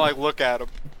just kind of like look at them.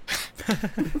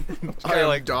 I am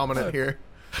like dominant here.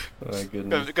 Oh my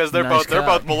goodness. because they're Nice they're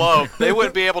cock. both below. They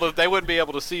wouldn't be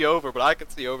able to see over, but I can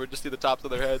see over, just see the tops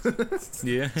of their heads.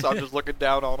 Yeah. So I'm just looking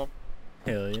down on them,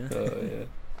 Hell yeah. Oh yeah.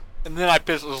 and then I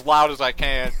piss as loud as I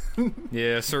can.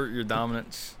 Yeah, assert your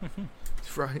dominance.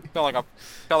 Right. Feel like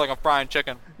I'm frying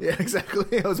chicken. Yeah,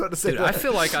 exactly. I was about to say Dude, that. I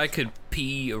feel like I could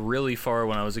pee really far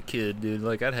when I was a kid, dude.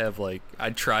 Like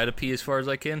I'd try to pee as far as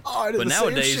I can. Oh, I did but the same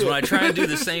nowadays, shit. when I try to do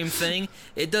the same thing,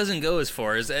 it doesn't go as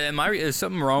far. Is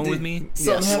something wrong with me?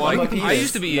 Something happened Like, to my I penis.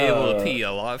 used to be No. able to pee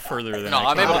a lot further than No,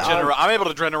 I I'm can. able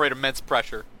to generate immense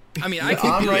pressure. I mean, I can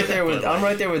I'm do right it, there with but, I'm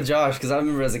right there with Josh because I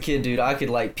remember as a kid, dude, I could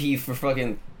like pee for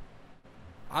fucking.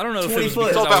 I don't know if it 20 was foot.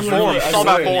 because It's all I was about form. really It's all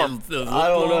about short form. and the I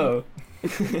don't look long. know.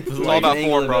 It's all Like, about I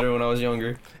form, better bro. when I was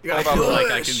younger. You I gotta feel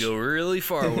like I push. could go really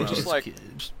far when I Just was like- a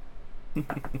kid.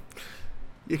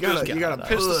 You gotta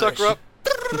Piss the push. sucker up.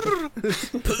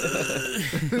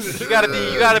 you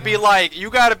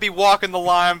gotta be walking the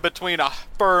line between a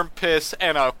firm piss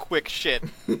and a quick shit.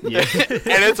 Yeah.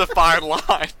 And it's a fine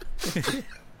line.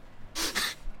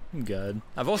 God.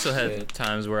 I've also had Yeah.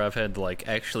 times where I've had to like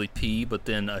actually pee, but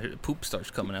then poop starts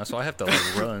coming out, so I have to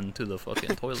like run to the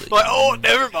fucking toilet. Like, oh,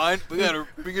 never mind. We gotta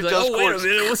readjust Like, oh wait a course.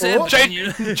 minute, what's Oh,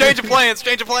 happening? Change of plans.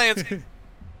 Change of plans.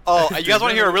 Oh, you guys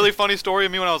want to hear a really funny story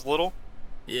of me when I was little?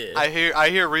 Yeah. I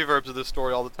hear reverbs of this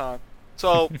story all the time.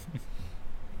 So,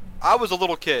 I was a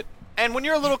little kid, and when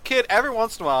you're a little kid, every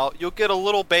once in a while you'll get a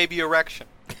little baby erection.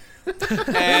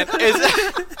 And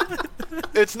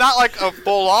it's not like a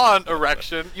full-on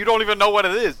erection. You don't even know what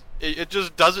it is. It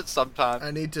just does it sometimes.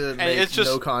 I need to make it's just-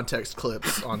 no context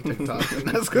clips on TikTok. And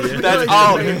that's gonna be That's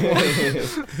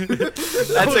like-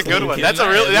 That's a good one. That's a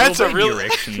really. That's a really.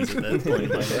 Erections at that point in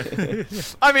my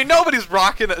life. I mean, nobody's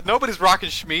rocking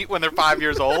Schmeat when they're 5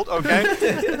 years old, okay?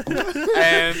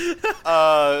 And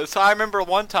so I remember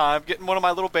one time getting one of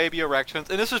my little baby erections,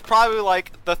 and this was probably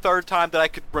like the third time that I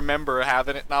could remember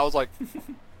having it, and I was like,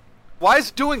 "Why is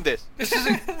it doing this? This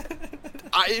isn't.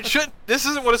 This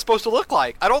isn't what it's supposed to look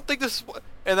like. I don't think this is."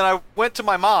 And then I went to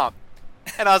my mom,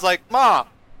 and I was like, "Mom,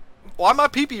 why my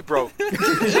pee-pee broke?"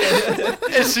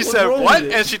 And she said, "What?"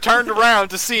 And she turned around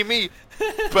to see me,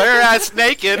 bare ass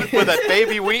naked with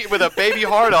a baby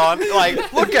heart on.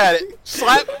 Like, look at it.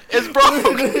 Slap. It's broke.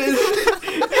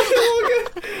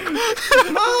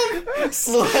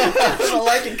 I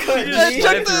like it cut. Yeah, G.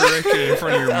 check Slap your erection in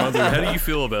front of your mother. How do you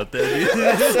feel about that, dude?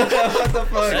 What the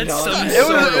fuck? That's No, some It was-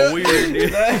 sort of weird,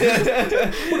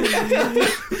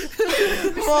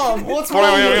 dude. Mom, what's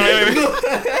wrong with you?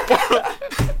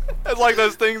 It's like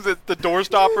those things that the door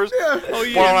stoppers. Oh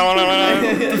yeah,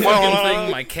 the fucking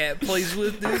thing my cat plays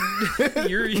with,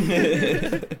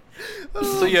 dude.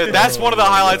 So yeah, that's one of the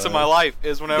highlights of my life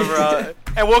is whenever,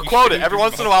 and we'll quote it every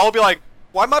once in a while. We'll be like,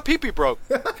 "Why my pee-pee broke?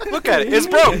 Look at it, it's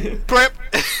broke." Prep.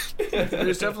 There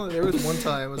was one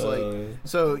time it was like,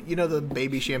 so you know the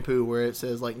baby shampoo where it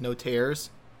says like no tears.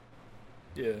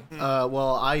 Yeah.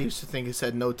 Well, I used to think it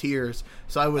said no tears,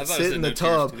 so I would I thought it sit said in no the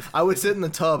tears, tub. too. I would sit in the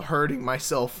tub hurting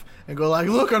myself and go like,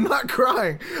 "Look, I'm not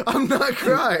crying. I'm not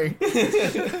crying."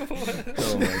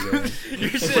 Oh my god.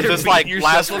 You're Was this like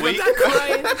last week? So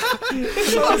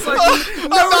I was like,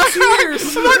 "No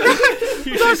tears."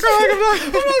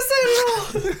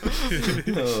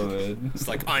 Oh man. It's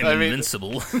like I'm I mean-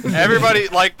 invincible. Everybody,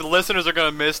 like the listeners, are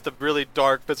gonna miss the really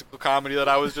dark physical comedy that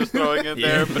I was just throwing in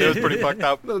there, but it was pretty fucked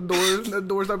up. The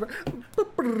doors open.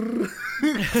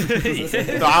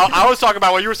 No, I was talking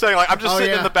about what you were saying. Like I'm just Oh,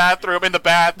 sitting yeah. in the bathroom, in the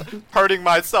bath, hurting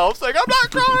myself, saying, "I'm not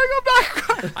crying. I'm not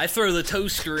crying. I throw the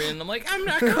toaster in. I'm like, I'm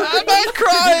not crying. I'm not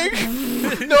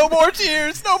crying. No more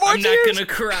tears. No more I'm tears. not gonna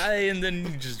cry, and then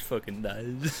he just fucking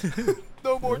dies.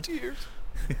 No more tears."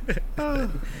 Oh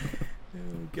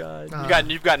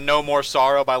god. You've got No More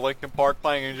Sorrow by Linkin Park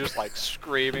playing, and you're just like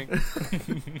screaming.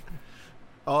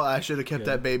 Oh, I should have kept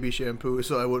that baby shampoo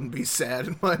so I wouldn't be sad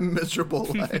in my miserable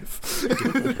life.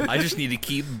 I just need to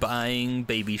keep buying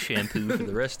baby shampoo for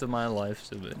the rest of my life,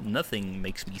 so that nothing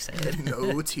makes me sad.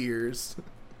 No tears.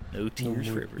 No tears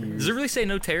more forever. tears. Does it really say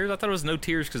no tears? I thought it was no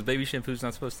tears because baby shampoo's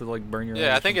not supposed to like burn your.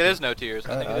 Yeah, I eyes think or it is No Tears.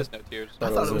 I think it is No Tears. I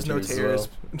thought it was no tears.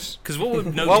 Because what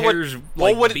would no What would- tears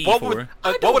like be for?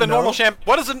 What would a normal shampoo?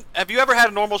 What is an? Have you ever had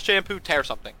a normal shampoo tear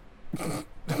something?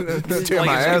 Tear my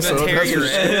Like, it's ass gonna up. tear That's your for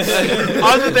sure.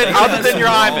 other than your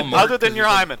hymen. Walmart Other than your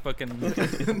hymen.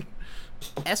 Fucking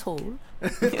asshole.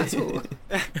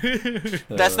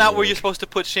 That's not where you're supposed to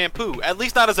put shampoo. At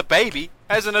least not as a baby.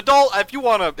 As an adult, if you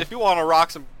wanna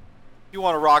rock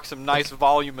some nice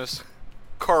voluminous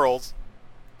curls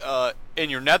in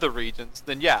your nether regions,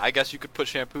 then yeah, I guess you could put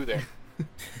shampoo there.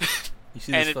 You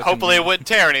see And this hopefully it fucking- wouldn't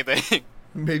tear anything.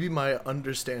 Maybe my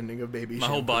understanding of baby My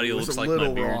whole shampoo body was looks a like my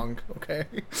little beard. wrong. Okay.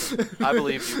 I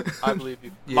believe you. I believe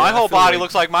you. Yeah, My I whole feel body like-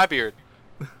 looks like my beard.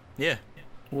 Yeah,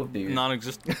 What beard?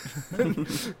 non-existent.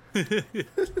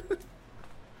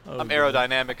 Oh, I'm God.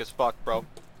 aerodynamic as fuck, bro.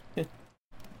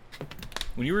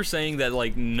 When you were saying that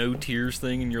like no tears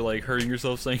thing and you're like hurting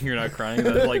yourself saying you're not crying,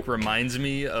 that like reminds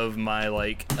me of my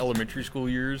like elementary school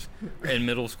years and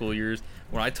middle school years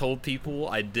when I told people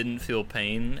I didn't feel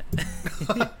pain.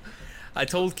 I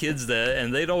told kids that,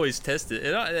 and they'd always test it,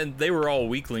 and they were all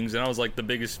weaklings, and I was like the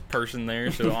biggest person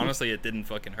there, so honestly, it didn't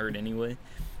fucking hurt anyway.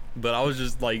 But I was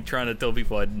just like trying to tell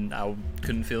people I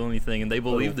couldn't feel anything, and they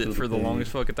believed it for the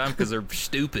longest fucking time because they're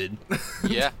stupid.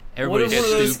 Yeah. Everybody's What if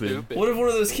one of those- stupid. What if one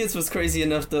of those kids was crazy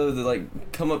enough though to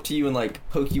like come up to you and like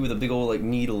poke you with a big old like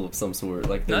needle of some sort,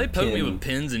 like No, the they poke me pin? with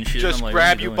pins and shit. Just I'm like,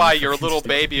 grab what are you doing? by You're your fucking little stupid.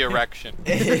 baby erection.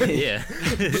 Yeah.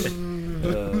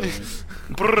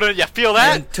 Brrr, you feel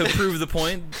that? And to prove the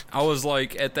point, I was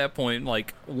like at that point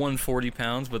like 140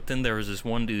 pounds, but then there was this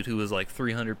one dude who was like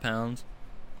 300 pounds,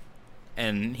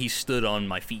 and he stood on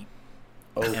my feet,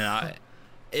 and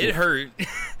it hurt,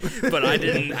 but I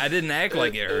didn't act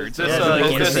like it hurt. Is this, I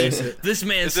was like, is this, this- this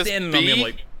man Is this standing on me, I'm B?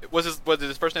 like, Did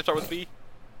his first name start with B?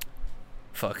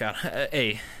 fuck out.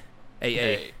 A.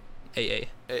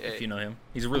 If you know him,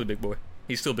 he's a really big boy.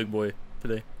 He's still a big boy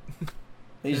today.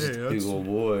 He's just a big old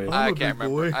boy. I'm I a can't big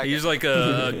remember. boy. I He's can't like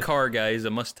a car guy. He's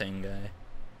a Mustang guy.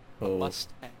 Oh,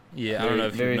 Mustang. Yeah, I don't know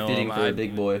if very you know fitting him. for a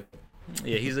big boy.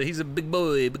 Yeah, he's a big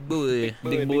boy, big boy.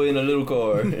 Big boy in a little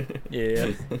car.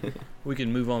 Yeah. We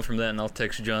can move on from that, and I'll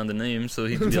text John the name so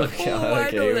he can be like, Okay, "Oh, I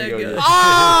okay, know here that we guy." go.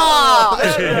 Ah!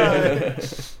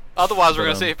 Otherwise, we're But,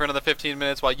 gonna stay here for another 15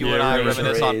 minutes while you yeah, and I we're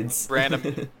gonna reminisce on charades.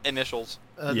 random initials.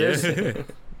 Yeah.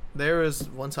 There was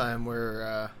one time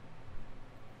where,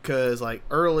 cause like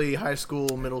early high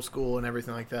school, middle school, and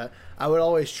everything like that, I would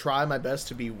always try my best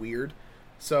to be weird.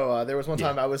 So there was one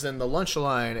time I was in the lunch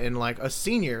line in like a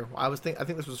senior. I think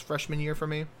this was freshman year for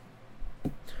me.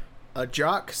 A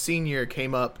jock senior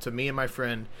came up to me and my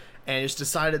friend, and just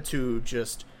decided to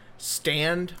just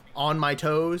stand on my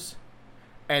toes,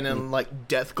 and then like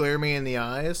death glare me in the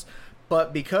eyes.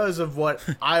 But because of what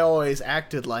I always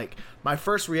acted like, my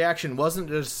first reaction wasn't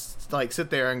just like sit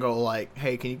there and go like,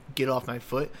 "Hey, can you get off my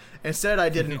foot?" Instead, I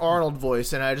did an Arnold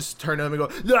voice, and I just turned to him and go,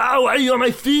 "No, why are you on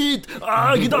my feet?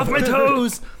 Get off my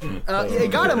toes!"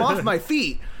 It got him off my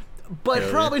feet, but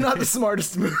probably not the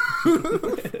smartest move.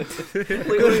 Like, what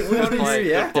did you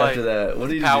react play. after that? What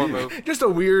did you Power do? move. Just a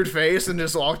weird face, and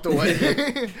just walked away.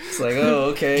 It's like, oh,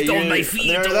 okay. Get on you're my feet,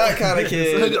 They're don't- that kind of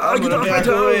kid. Like, I'm get gonna off my back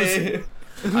toes. away.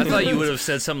 I thought you would have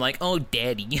said something like, "Oh,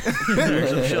 daddy," or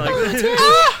some shit like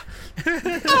that.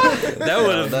 That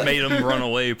would have that- made him run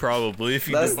away, probably. If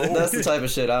you That's did. that's the type of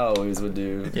shit I always would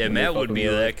do. Yeah, When Matt they would fuck be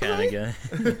with me, that kind of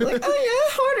guy. like,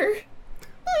 oh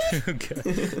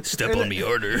Okay. Step on me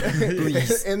harder.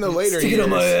 In the later Stick it years, on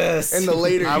my ass. in the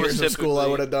later I was years of school, I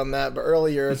typically- would have done that. But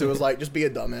early years, it was like just be a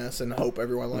dumbass and hope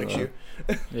everyone likes you.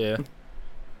 Yeah.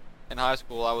 In high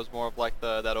school, I was more of like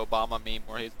that Obama meme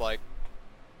where he's like,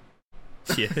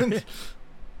 Yeah.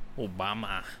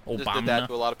 Obama. just did that Obama.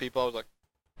 to a lot of people. I was like,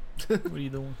 What are you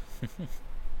doing?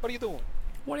 what are you doing?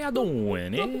 What are you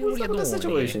doing? Eh? What What's are up you with the doing?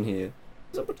 situation here?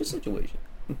 What's up with the situation?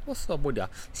 What's up with the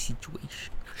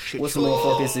situation? What's the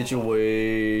motherfucking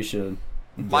situation?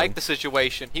 Mike the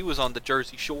Situation, he was on the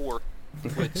Jersey Shore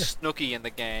with Snooki and the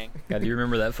gang. God, do you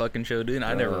remember that fucking show, dude?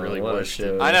 I never really what a watched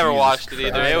show. it. I never Jesus watched it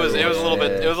either. Christ. It was a little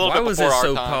bit Why was it before our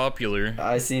so time. popular?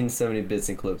 I seen so many bits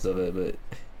and clips of it, but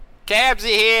Cabsy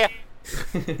here.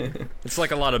 It's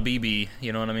like a lot of BB,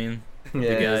 you know what I mean? yeah,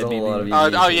 guy there's a whole BB. lot of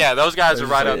BBs. Oh yeah, those guys are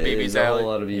right up There's BB's a whole alley.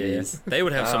 lot of Yeah. BBs. They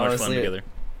would have so much fun Honestly, together.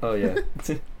 Oh yeah,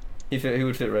 he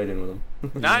would fit right in with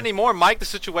them. Not anymore. Mike the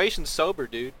Situation's sober,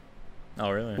 dude.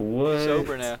 Oh, really? What?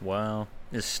 Sober now. Wow.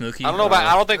 Is Snooki? I don't know about.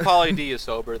 I don't think Pauly D is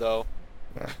sober though.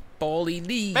 Pauly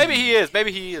D. Maybe he is.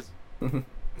 Maybe he is.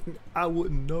 I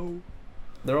wouldn't know.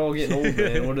 They're all getting old,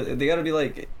 man. They gotta be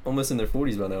like almost in their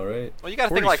 40s by now, right? Well, you gotta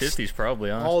 40s, think like 50s probably,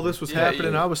 honestly. All this was Yeah,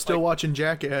 happening. yeah. I was still Like- watching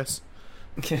Jackass.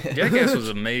 Jackass was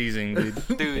amazing,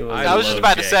 dude. dude. I I was just love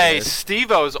about to say Jackass.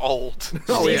 Steve-O's old.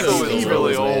 Oh, yeah, Steve-O is Steve-O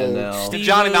really is man old. now. Steve-O,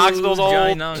 Johnny Knoxville's old.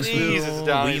 Johnny Knoxville, Jesus,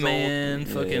 Johnny's Wee Man, old.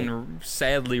 fucking.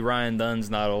 Sadly, Ryan Dunn's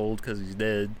not old because he's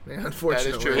dead. Yeah,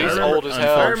 unfortunately, That is true. I He's remember- old as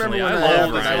hell. I remember when Unfortunately, that I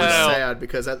love happened. I Ryan was Dunn. sad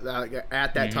because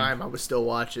at that time I was still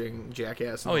watching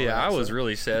Jackass. and Oh all yeah, that, I was so-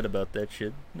 really sad about that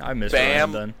shit. I miss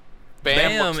Bam. Ryan Dunn.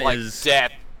 Bam, looks like is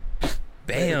death.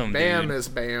 Bam, Bam dude. is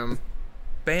Bam.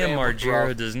 Bam Bam looks Margera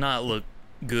rough. does not look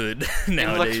good He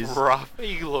nowadays. looks rough.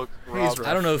 He looks rough. rough.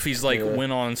 I don't know if he's like Yeah.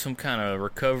 went on some kind of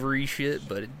recovery shit,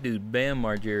 but dude, Bam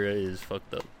Margera is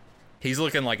fucked up. He's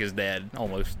looking like his dad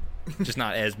almost, just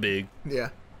not as big. Yeah.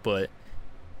 But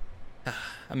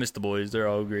I miss the boys. They're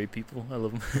all great people. I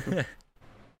love them. Remember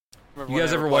You when guys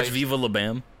they ever were watch playing- Viva La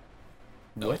Bam?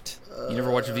 What? You never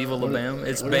watch Viva La Bam?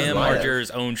 It's what is Bam that?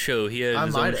 Margera's own show. He had I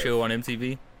his might own have. show on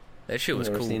MTV. That shit was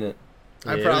I've never cool. seen it.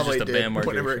 I Yeah, it was probably just a did Bam Margera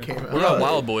whenever it show. came out. What about Really?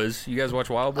 Wild Boys? You guys watch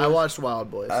Wild Boys? I watched Wild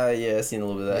Boys. Yeah, I've seen a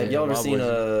little bit of that. Have Yeah, y'all ever Wild seen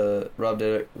Boys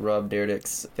Rob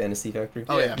Dyrdek's Fantasy Factory?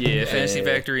 Oh yeah. Yeah, Fantasy Yeah.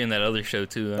 Factory and that other show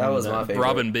too. That was my favorite.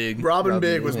 Robin Big. Robin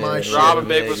Big was my yeah, shit. Robin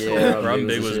Big was cool. Robin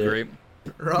Big the was shit. great.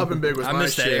 Robin Big was I my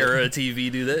missed that shit. era of TV,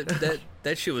 dude.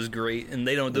 That shit was great, and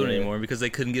they don't do it Yeah. anymore because they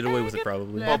couldn't get away with it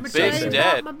probably. Well, Big's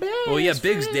dead. Well, yeah,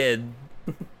 Big's dead,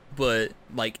 but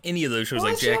like any of those shows,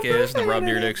 like Jackass, and the Rob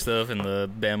Dyrdek stuff, and the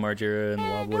Bam Margera and the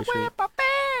Wild Boy shit.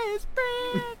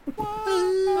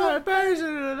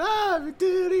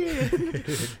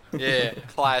 Yeah,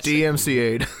 classic.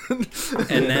 DMCA'd.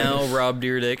 And now Rob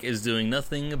Dyrdek is doing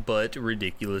nothing but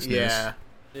ridiculousness. Yeah.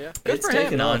 Yeah, good It's for him.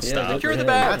 taken off. Nonstop. Yeah, good Secure for the him.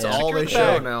 bag. That's Yeah. all Secure they the show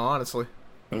bag. now, honestly.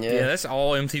 Yeah, that's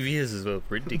all MTV is about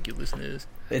ridiculousness.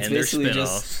 It's and their basically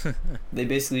just spin-offs. they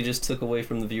basically just took away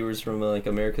from the viewers from like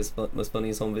America's Most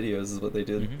Funniest Home Videos is what they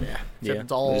did. Mhm. Yeah. Yeah. It's They just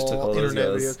took all all those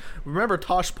internet guys. videos. Remember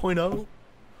Tosh.0?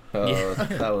 Oh, Yeah.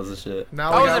 that was a shit.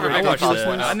 Now I we was got never I big on Ridiculous.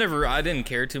 watched Tosh.0. that. I didn't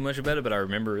care too much about it, but I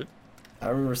remember it. I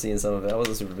remember seeing some of it. I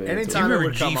wasn't super big. into it. Anytime it remember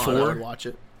would come on, I G4? would watch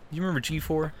it. You remember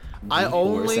G4? I G4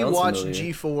 only sounds watched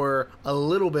familiar. G4 a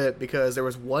little bit because there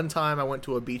was one time I went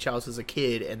to a beach house as a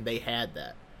kid and they had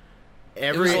that.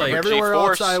 was like everywhere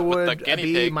G-Force else I with the would guinea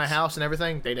be, pigs. my house and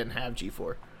everything, they didn't have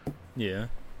G4. Yeah.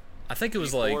 I think it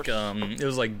was G-Force. like it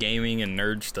was like gaming and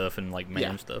nerd stuff and like man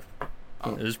Yeah. stuff.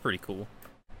 It was pretty cool.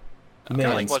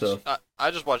 Man stuff.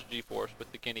 I just watched G-Force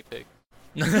with the guinea pig.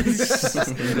 GeForce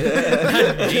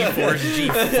A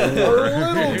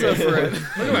G4. little different.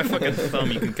 Look at my fucking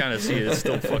thumb. You can kind of see it. It's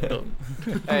still fucked up.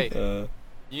 Hey, Uh,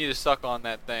 you need to suck on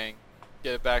that thing.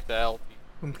 Get it back to healthy.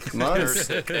 mine's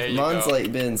There you mine's go.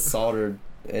 like been soldered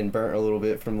and burnt a little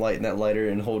bit from lighting that lighter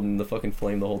and holding the fucking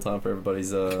flame the whole time for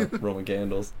everybody's Roman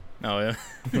candles. Oh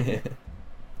yeah.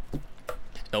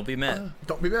 Don't be mad.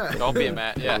 Don't be mad. Don't be a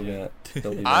Matt. Yeah. Don't be mad.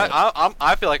 Don't be mad.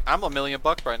 I feel like I'm $1 million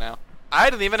right now. I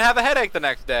didn't even have a headache the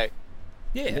next day.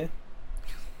 Yeah.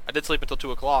 I did sleep until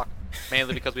 2 o'clock,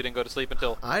 mainly because we didn't go to sleep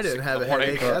until. I didn't 6 have in a the morning.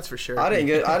 headache, that's for sure. I didn't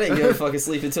go to fucking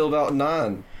sleep until about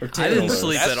 9 or 10. I didn't almost.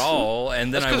 sleep That's- at all,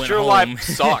 and then That's I because went your home. life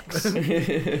sucks.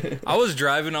 I was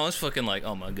driving. I was fucking like,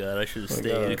 oh my god, I should have Oh my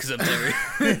stayed God. because I'm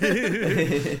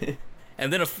there.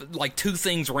 And then like 2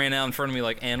 things ran out in front of me,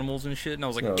 like animals and shit, and I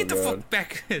was like, Oh, get the God. fuck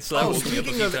back. So that Oh, woke me up a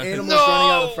speaking few of times. animals No! running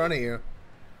out in front of you,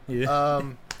 Yeah.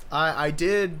 I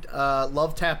did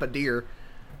love tap a deer.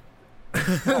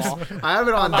 Aw. I have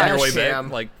it on On your way dash back, cam.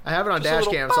 like- I have it on Just a dash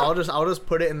little cam, so I'll just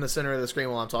put it in the center of the screen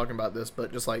while I'm talking about this.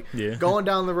 But just like Yeah. going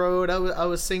down the road, I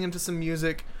was singing to some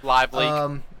music. Live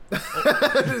leak.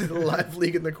 Live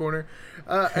leak in the corner,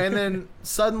 and then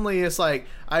suddenly it's like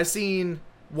I seen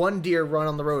one deer run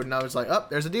on the road, and I was like, "Oh,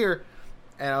 there's a deer,"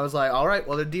 and I was like, "All right,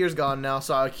 well the deer's gone now,"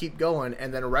 so I keep going,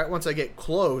 and then right once I get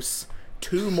close,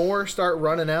 2 more start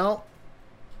running out.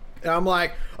 And I'm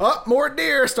like, oh, more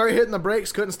deer. Start hitting the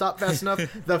brakes. Couldn't stop fast enough.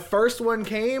 The first one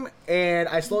came, and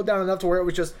I slowed down enough to where it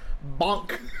was just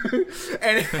bonk.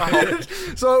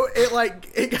 And so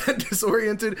it got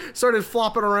disoriented, started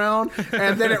flopping around,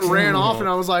 and then it ran off, and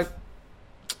I was like,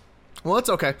 well, it's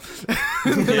okay.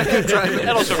 And then I kept driving.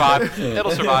 It'll survive.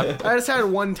 It'll survive. I just had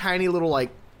one tiny little,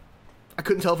 like, I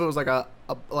couldn't tell if it was like a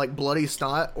like bloody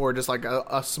snot or just like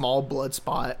a small blood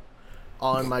spot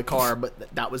on my car, but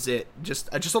that was it. Just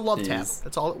a love tap. Jeez.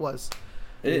 That's all it was.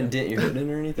 It didn't dent your hood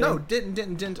in or anything? No,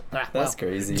 didn't. Ah, That's well.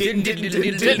 crazy.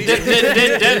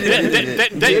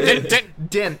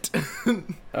 Dent.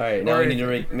 Alright, now we need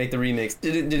to make the remix.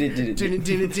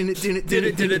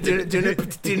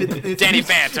 Danny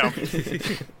Phantom.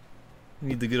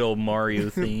 Need the good old Mario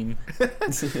theme.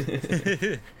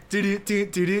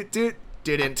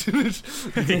 Didn't.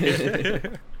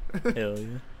 Hell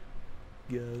yeah.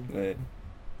 God. Right.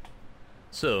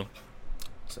 So,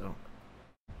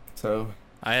 So,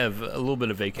 I have a little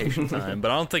bit of vacation time,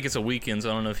 but I don't think it's a weekend, so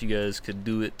I don't know if you guys could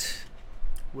do it.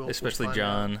 We'll Especially find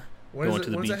John out. When is going it- to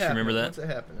the when's beach. it happening? Remember that? When's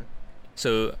it happening?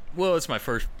 So, well, it's my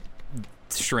first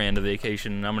strand of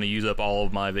vacation, and I'm going to use up all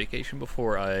of my vacation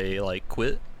before I, like,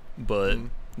 quit. But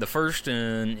the first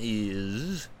one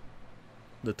is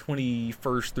the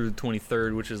 21st through the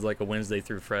 23rd, which is like a Wednesday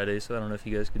through Friday, so I don't know if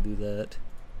you guys could do that.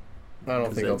 I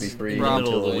don't think I'll be That's free in the middle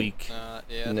until of the like week.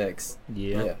 Yeah. next.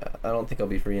 Yeah. Yeah, I don't think I'll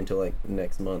be free until like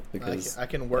next month because I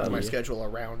can work my yeah. schedule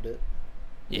around it.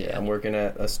 yeah, I'm working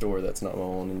at a store that's not my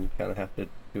own, and you kind of have to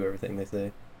do everything they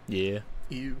say. Yeah.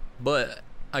 You. But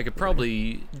I could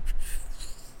probably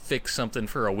fix something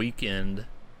for a weekend.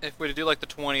 If we do like the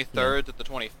 23rd to the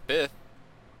 25th,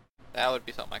 that would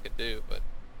be something I could do. But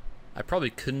I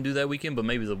probably couldn't do that weekend, but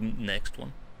maybe the next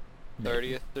one.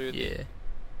 30th through Yeah.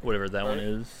 Whatever that one Right.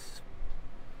 is.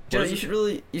 Jenna, is you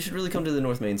it? should really come to the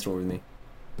North Main store with me.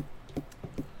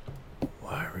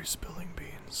 Why are we spilling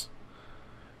beans?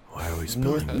 Why are we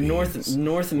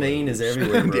North Main is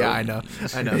everywhere, bro. Yeah, I know.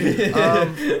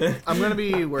 I'm gonna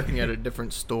be working at a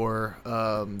different store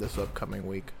this upcoming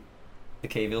week. The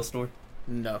Kville store.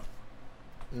 No.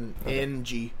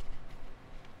 NG.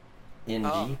 NG.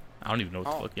 Oh. I don't even know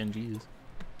what the Oh. fuck NG is.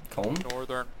 Comb.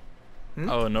 Northern.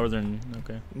 Oh, Northern.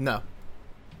 Okay. No.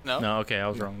 No. No, okay, I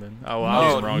was wrong then. Oh,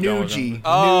 I was wrong. John was wrong New G. then.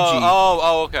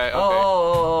 Oh, okay. Okay.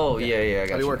 Oh, yeah, I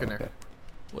got I'll be you. working Okay. there.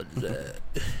 What is that?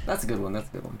 That's a good one.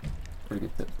 Pretty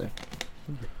good tips there.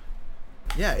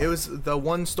 Yeah, it was the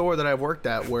one store that I worked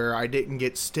at where I didn't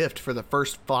get stiffed for the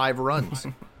first 5 runs.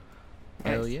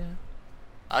 Hell yeah.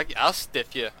 I'll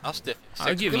stiff you. I'll stiff you.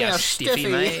 I'll give me you a a stiffy,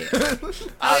 stiffy. mate.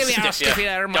 I'll give me a stiff stiffy you.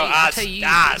 there, mate, No, I'll tell you.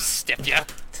 I'll stiff you.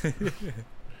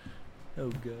 Oh,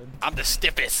 God. I'm the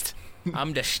stiffest.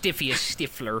 I'm the stiffiest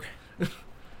stiffler.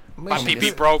 My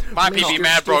PP broke. My PP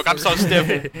mad broke. I'm so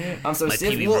stiff. I'm so My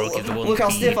stiff. TV Look, broke is the one look how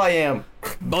key. stiff I am.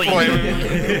 Boy.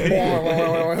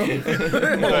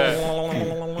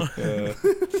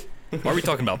 Why are we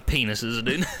talking about penises,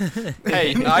 dude?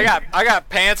 Hey, I got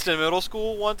pantsed in middle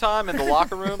school one time in the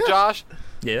locker room, Josh,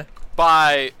 Yeah.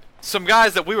 by some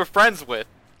guys that we were friends with.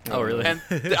 Oh, really? And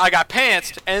I got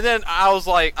pantsed, and then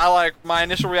my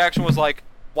initial reaction was like,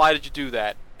 why did you do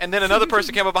that? And then another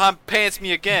person came up behind, pantsed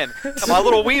me again, and my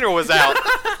little wiener was out.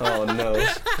 Oh no.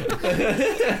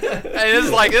 And it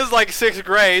was like 6th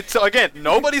grade, so again,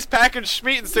 nobody's packing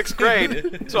Schmeat in 6th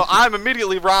grade, so I'm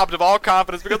immediately robbed of all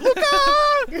confidence because look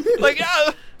out! Like,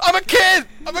 yeah, I'm a kid,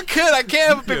 I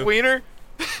can't have a big wiener.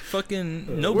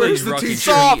 Fucking nobody's the rocking t-shirt?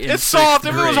 Soft, Schmeat in it's soft.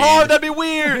 If it was grade. hard, that'd be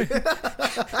weird.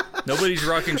 Nobody's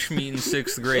rocking Schmeat in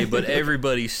 6th grade, but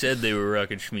everybody said they were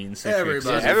rocking Schmeat in 6th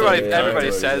grade. Everybody.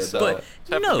 Everybody says so. But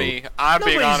Except no, for me. I'm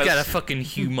being nobody's honest. got a fucking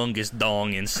humongous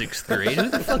dong in 6th grade. Who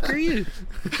the fuck are you?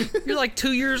 You're like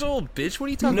 2 years old, bitch. What are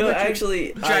you talking No, about?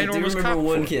 actually, I do ginormous remember cock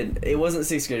one for? kid. It wasn't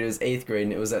 6th grade, it was 8th grade,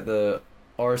 and it was at the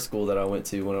R school that I went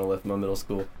to when I left my middle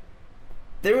school.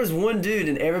 There was one dude,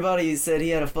 and everybody said he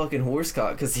had a fucking horse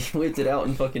cock because he whipped it out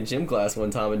in fucking gym class one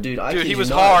time. And dude, He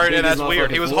was not, hard, big and as that's my weird.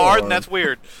 fucking He was forearm. hard, and that's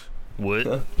weird.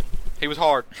 What? He was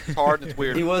hard. It's hard, and it's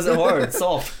weird. He wasn't hard,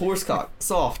 soft, horse cock,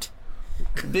 soft,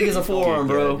 big as a forearm,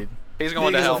 bro. dude. He's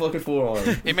going Big to as a hell. fucking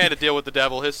forearm. He made a deal with the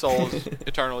devil. His soul is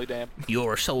eternally damned.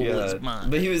 Your soul Yeah, is mine.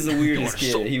 but he was the weirdest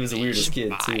Your soul kid. He was the weirdest is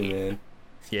kid too, mine. man.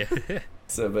 Yeah.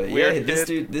 So, but Weird yeah,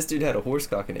 kid. this dude had a horse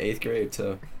cock in 8th grade.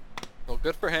 So Well,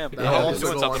 good for him. I'll I hope he's also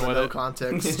doing go on something the with no it.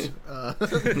 context.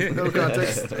 No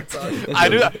context. TikTok.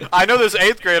 I know this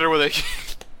 8th grader with a.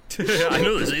 I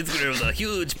know this 8th grader with a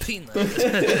huge penis.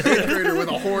 Grader with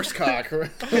a horse cock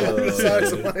the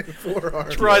size of my forearm.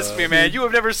 Trust me, man. You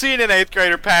have never seen an 8th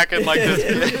grader packing like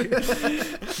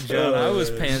this. John, I was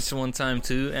pants one time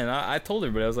too, and I told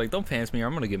everybody, I was like, don't pants me or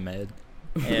I'm going to get mad.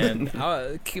 And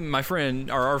my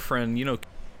friend, or our friend, you know,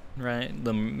 right?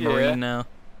 The Marine now.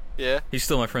 Yeah. He's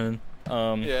still my friend.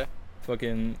 Yeah.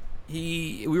 Fucking,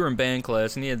 we were in band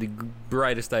class, and he had the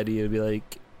brightest idea to be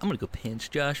like, I'm gonna go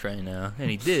pinch Josh right now, and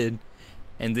he did.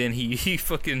 And then he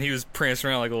was prancing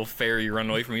around like a little fairy running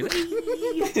away from me. Like,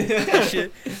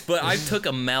 shit. But I took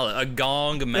a mallet, a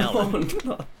gong mallet, oh,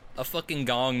 no. a fucking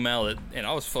gong mallet, and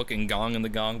I was fucking gonging the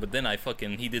gong. But then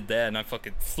he did that, and I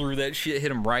fucking threw that shit,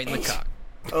 hit him right in the cock.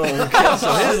 Oh god.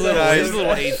 So his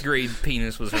little 8th grade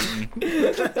penis was hurting.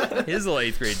 His little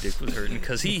 8th grade dick was hurting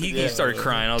because he started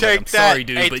crying. I was like, I'm Take that, sorry,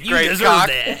 dude, but 8th you grade deserve cock.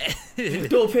 that.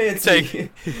 Don't pants Take me.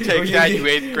 take that, you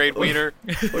 8th grade wiener.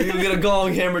 Or you get a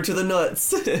gong hammer to the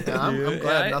nuts. Yeah, I'm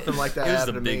glad nothing like that It was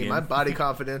happened to the big me. end. My body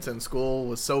confidence in school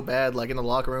was so bad. Like in the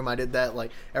locker room, I did that. Like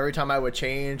every time I would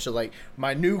change, so like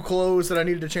my new clothes that I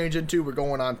needed to change into were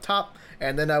going on top,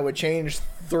 and then I would change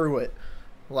through it.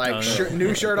 Like Oh, no.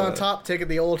 new shirt on top, taking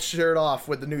the old shirt off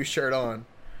with the new shirt on.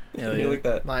 Hell You yeah. like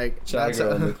that Like shy that's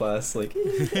girl in the class, like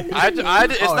It's Oh, not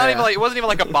yeah. even like it wasn't even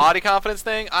like a body confidence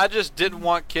thing. I just didn't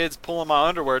want kids pulling my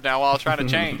underwear down while I was trying to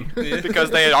change because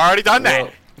they had already done that.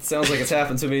 well, it sounds like it's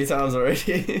happened too many times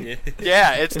already.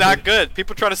 Yeah, it's not good.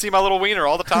 People try to see my little wiener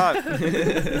all the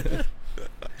time.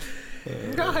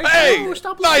 Hey,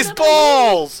 nice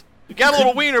balls! You got a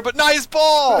little wiener, but nice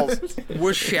balls.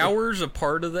 Was showers a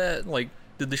part of that? Like,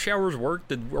 did the showers work?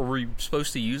 Were we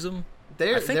supposed to use them?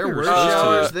 There, I think there we were were supposed to.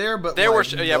 showers there, but There were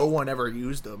like, yeah. no one ever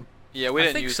used them. Yeah, we I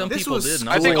didn't think use some them. This people was did. And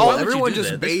I I was think like, all- why would you everyone do just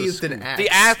that? This was bathed in school. ash. The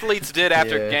athletes did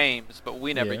after Yeah. games, but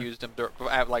we never Yeah. used them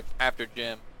like after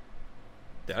gym.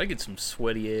 Dude, I get some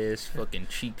sweaty ass fucking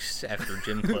cheeks after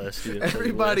gym class, dude. I'll tell you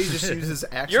Everybody what. just uses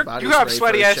Axe You body have spray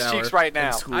sweaty for a ass shower cheeks right in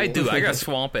now. school. I do. I got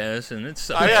swamp ass, and it's.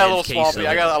 I got a bad little case swampy. of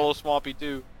I it. got a little swampy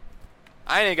too.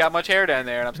 I ain't got much hair down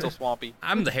there, and I'm still swampy.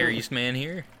 I'm the hairiest man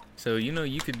here, so you know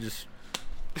you could just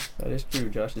That is true.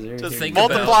 Josh is there. Just here. think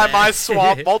Multiply about my that.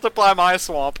 swamp. Multiply my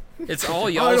swamp. It's all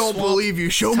y'all. I don't swamp believe you.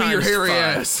 Show me your times hairy 5.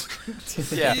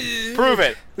 ass. Yeah, prove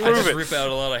it. I Prove just it. rip out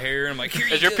a lot of hair, and I'm like, here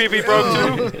you Is your go. pee pee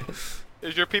broke too?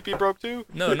 Is your pee pee broke too?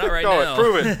 No, not right Show now. it.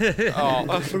 Prove it.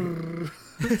 Oh.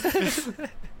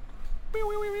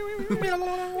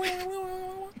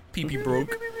 Pee pee broke.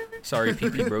 Sorry, pee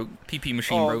pee broke. Pee pee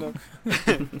machine Oh, broke.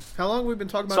 How long have we been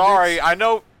talking about Sorry, dicks? I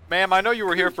know, ma'am. I know you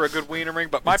were here for a good wiener ring,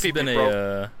 but my It's pee been pee broke.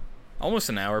 a almost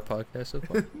an hour podcast so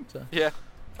far. So, Yeah.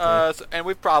 And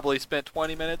we've probably spent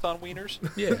 20 minutes on wieners.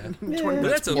 yeah. 20 But minutes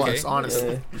that's okay. plus,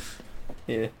 honestly.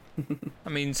 Yeah. I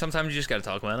mean, sometimes you just got to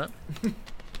talk about it.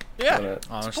 Yeah.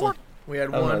 Honestly, Support. We had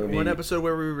I'm not gonna one be- episode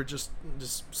where we were just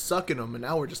sucking them, and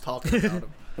now we're just talking about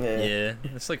them. Yeah. yeah,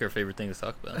 it's like our favorite thing to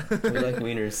talk about. We like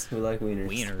wieners. We like wieners.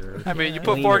 Wiener. I mean, you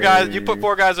put four guys. You put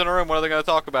four guys in a room. What are they going to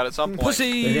talk about at some point?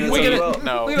 Pussy. They're gonna We talk get about- it.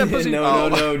 No. Look at that pussy. no, Oh.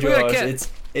 no, Look at that Josh. cat.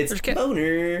 It's There's cat.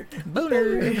 boner.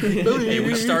 Boner. Hey,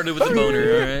 we started with the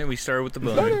boner. All right, we started with the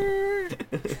boner.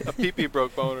 A pee pee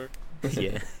broke boner.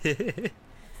 Yeah.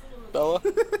 Bella.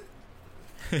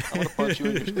 I'm gonna punch you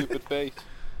in your stupid face.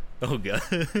 Oh god.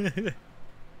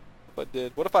 I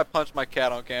did? What if I punched my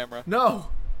cat on camera? No.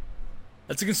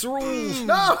 That's against the rules.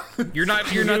 No. You're not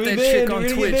that Banned, chick you're on gonna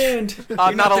get Twitch. banned. You're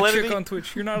I'm not a the Linity? chick on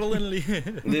Twitch. You're not a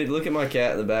Linity. Dude, look at my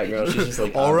cat in the background. She's just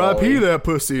like R.I.P. eyeballing that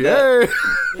pussy. That-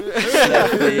 Hey. that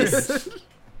face.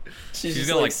 She's She's just,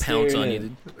 gonna like pounce staring on at- you,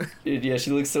 dude. Dude, yeah,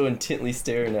 she looks so intently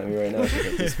staring at me right now. She's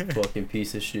like, this fucking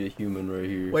piece of shit human right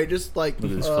here. Wait, just like Look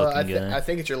at this I, fucking guy. I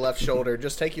think it's your left shoulder.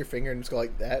 Just take your finger and just go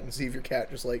like that, and see if your cat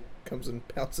just like comes and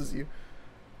pounces you.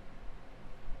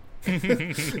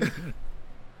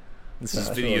 This is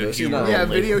Nah, video she's humor. not Yeah,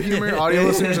 only. video humor. Audio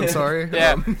listeners, I'm sorry.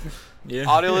 Yeah. Yeah.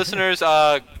 Audio listeners,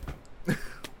 buy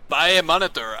a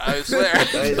monitor, I swear.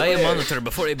 Buy a monitor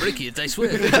before I break it. I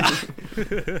swear.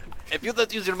 If you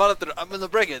don't use your monitor, I'm gonna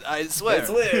break it, I swear.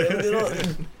 That's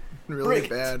weird. Really Break it.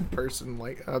 bad person,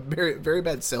 like a very very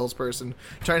bad salesperson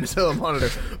trying to sell a monitor.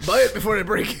 Buy it before they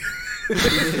break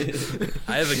it.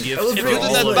 I have a gift was If for you really do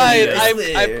all not of buy you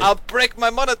it, guys. I'll break my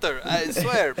monitor, I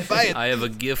swear. Buy it. I have a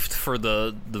gift for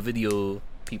the video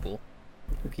people.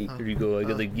 Okay. Here you go. I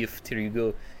got a gift. Here you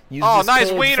go. Use Oh, this nice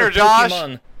code wiener, for Josh.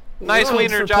 Pokemon. Nice Whoa,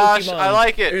 wiener, for Josh. Pokemon. I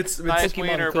like it. It's nice Pokemon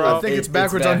wiener, code. I bro. think it's It's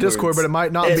backwards on backwards. Discord, but it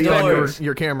might not It's be on backwards.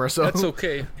 your camera. So That's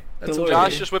okay. That's Don't okay. worry.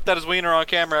 Josh just whipped out his wiener on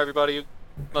camera, everybody.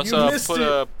 Let's You missed put it.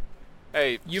 a.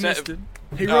 Hey, You send- missed it.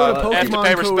 he wrote a F to Pokemon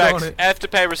pay code respects. on it. F to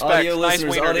pay respects. Audio Nice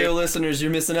listeners, wiener, audio dude. listeners,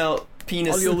 you're missing out.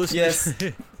 Penis. Audio listeners.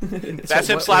 Yes. That's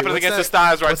him What- slapping it what's against that- his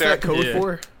thighs right What's there. that code Yeah.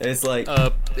 for? It's like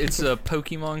It's a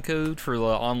Pokemon code for the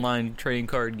online trading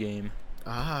card game.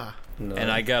 Ah, no.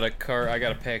 And I got a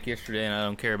pack yesterday, and I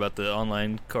don't care about the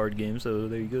online card game, so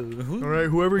there you go. all right.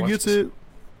 Whoever Watch gets this.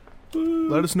 it,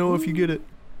 let us know if you get it.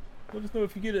 Let us know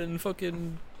if you get it and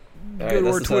fucking All go right, to our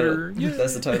that's the Twitter. title.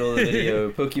 That's the title of the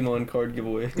video. Pokemon card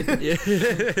giveaway. Yeah.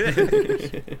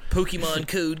 Pokemon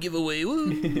code giveaway.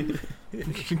 Woo.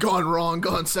 Gone wrong,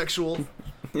 gone sexual.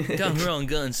 Gone wrong,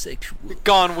 gun sexual.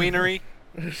 Gone wienery.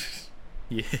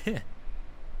 Yeah.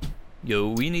 Yo,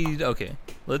 we need okay.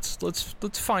 Let's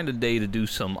find a day to do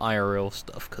some IRL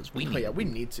stuff because we Oh need. yeah, we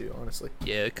need to honestly.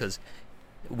 Yeah, because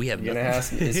we have You're gonna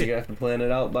nothing. have to, you're gonna have to plan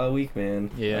it out by week,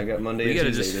 man. Yeah. I got Monday We and gotta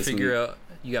Tuesday just this figure week. out.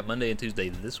 You got Monday and Tuesday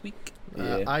this week,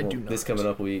 Yeah, I well, do not. This coming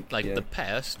up week. like yeah. the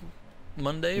past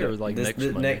Monday No, or like this, next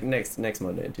Monday. next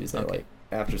Monday and Tuesday, Okay. like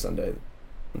after Sunday.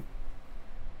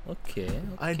 Okay.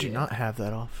 I do not have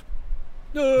that off.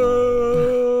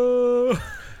 No.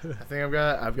 I think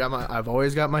I've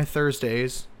always got my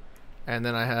Thursdays, and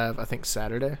then I have I think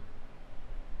Saturday.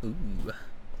 Ooh,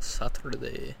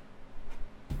 Saturday.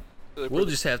 We'll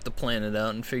just have to plan it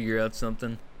out and figure out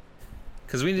something.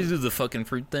 Because we need to do the fucking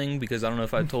fruit thing, because I don't know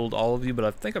if I told all of you, but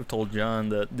I think I've told John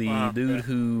that the Wow. dude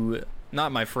who,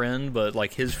 not my friend, but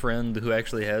like his friend who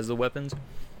actually has the weapons,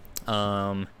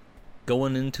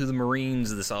 going into the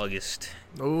Marines this August.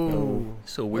 Oh,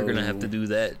 So we're going to have to do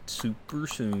that super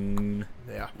soon.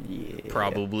 yeah. Yeah.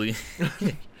 Probably.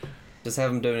 Just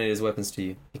have him donate his weapons to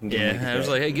you. You can give him Yeah, I was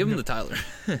like, hey, give him to Tyler.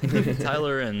 Give him to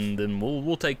Tyler, and then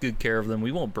we'll take good care of them.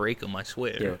 We won't break them, I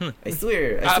swear. yeah. I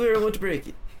swear I won't break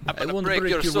it. I'm I gonna wanna break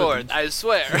break your your sword, weapons. I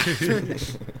swear.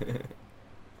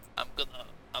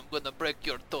 I'm gonna break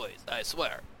your toys, I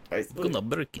swear. I swear. Gonna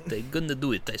break it. I'm gonna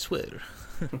do it, I swear.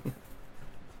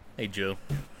 Hey, Joe.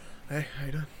 Hey, how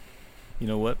you doing? You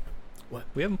know what? What?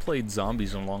 We haven't played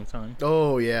zombies in a long time.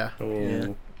 Oh yeah. Oh. Yeah.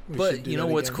 We But should do you know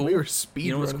that what's again. cool? We were speed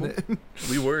You know what's running it.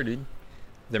 We were, dude.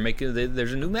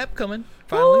 There's a new map coming,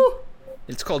 finally. Woo!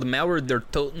 It's called Mauer der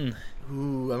Toten,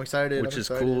 Ooh, I'm excited. which I'm is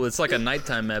excited. cool. It's like a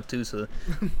nighttime map, too, so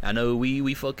I know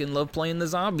we fucking love playing the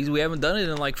zombies. We haven't done it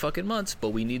in like fucking months, but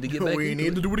we need to get back We into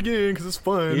need it. to do it again because it's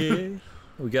fun. Yeah.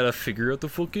 We gotta figure out the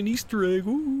fucking Easter egg.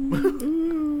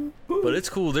 Ooh. But it's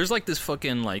cool. There's like this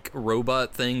fucking like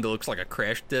robot thing that looks like a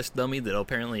crash test dummy that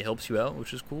apparently helps you out,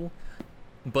 which is cool.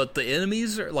 But the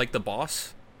enemies are like the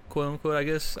boss, quote unquote, I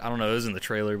guess. I don't know, it was in the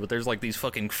trailer, but there's like these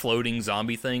fucking floating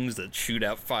zombie things that shoot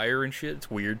out fire and shit.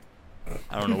 It's weird.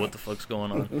 I don't know what the fuck's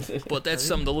going on. But that's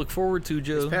something to look forward to,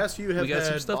 Joe. These past few have We got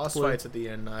some had stuff to boss play. fights at the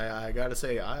end. I gotta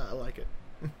say, I like it.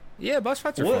 Yeah, boss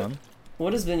fights are What? fun.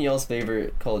 What has been y'all's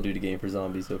favorite Call of Duty game for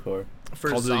zombies so far? For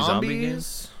Call of Duty zombie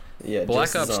zombies, Yeah,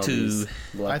 Black just Ops zombies.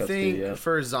 2. Black I Ops think 2, yeah.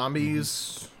 for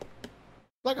zombies,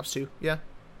 Black Ops 2. Yeah,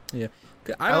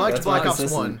 I don't- liked that's Black my Ops 1,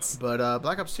 consistency. but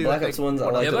Black Ops 2. Black I Ops think 1's I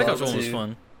one like Yeah, the Black Black Ops 1 was 2.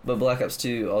 fun. But Black Ops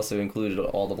 2 also included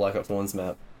all the Black Ops 1's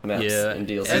maps Yeah, and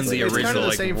DLC. and It's, the it's kind original, of the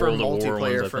like, same for World of War multiplayer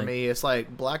ones, I for think. me. It's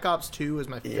like Black Ops 2 is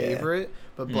my Yeah. favorite,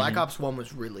 but Black Mhm. Ops 1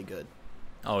 was really good.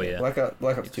 Oh, yeah. Black Ops 2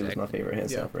 was Exactly. my favorite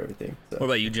hands Yeah. down for everything. So. What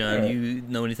about you, John? Alright. You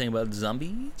know anything about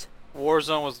zombies?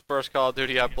 Warzone was the first Call of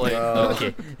Duty I played.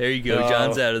 Okay, there you go.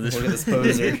 John's out of this. Look at this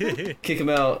poser. Kick him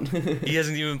out. He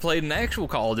hasn't even played an actual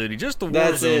Call of Duty, just the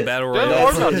That's Warzone it. Battle Just Royale.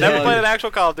 Warzone. it, Never John. played an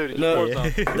actual Call of Duty. Just No,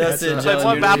 Warzone. that's it, I John.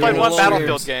 played I played You're one no Battlefield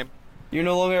longer- game. You're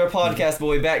no longer a podcast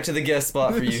boy. Back to the guest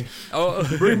spot for you. Oh,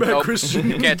 Bring back Nope. Christian.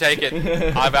 You can't take it.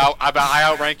 I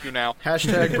outrank you now.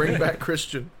 Hashtag bring back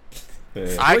Christian.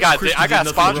 I got Christian did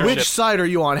nothing sponsorship. Which side are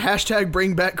you on? Hashtag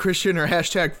bring back Christian or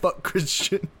hashtag fuck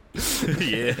Christian?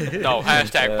 yeah. No,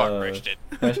 hashtag fuck Uh, Christian.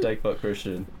 Hashtag fuck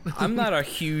Christian. I'm not a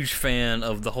huge fan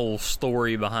of the whole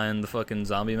story behind the fucking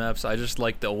zombie maps. I just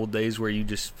like the old days where you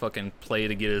just fucking play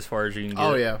to get as far as you can get.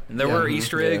 Oh, yeah. And there Yeah. were Mhm.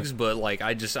 Easter Yeah. eggs, but like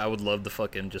I would love to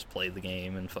fucking just play the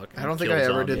game and fucking. I don't think kill I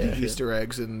ever did zombies the and shit. Easter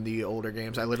eggs in the older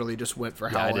games. I literally just went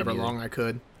for Yeah, I didn't however either. long I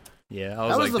could. Yeah, I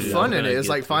That was like, the dude, fun I'm in it. gonna It's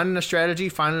get like to- finding a strategy,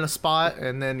 finding a spot,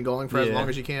 and then going for as Yeah. long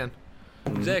as you can.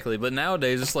 Exactly, but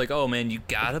nowadays it's like, oh man, you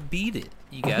gotta beat it.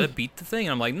 You gotta beat the thing.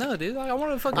 And I'm like, no, dude, I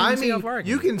want to fucking I see how mean, far I can.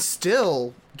 you can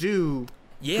still go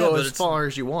but as it's, far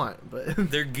as you want, but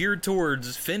they're geared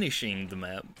towards finishing the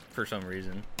map for some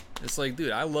reason. It's like,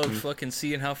 dude, I love fucking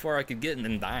seeing how far I could get and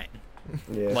then dying.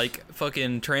 Yeah. Like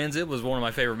fucking Transit was one of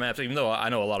my favorite maps, even though I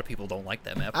know a lot of people don't like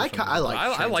that map. for I some ca- I reason. like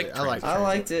I like Transit. I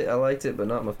like Transit. I liked it, but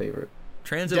not my favorite.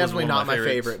 Transit definitely was one not of my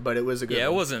favorites. favorite, but it was a good Yeah, it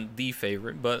one. wasn't the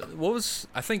favorite, but what was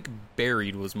I think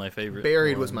Buried was my favorite.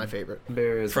 Buried was one my favorite.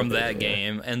 Bear is from my that favorite, yeah.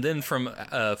 game, and then from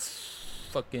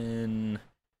fucking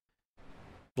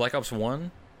Black Ops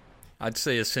 1, I'd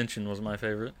say Ascension was my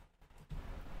favorite.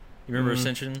 You remember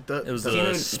Ascension? The- It was the- the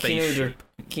Kino spaceship.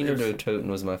 der Toten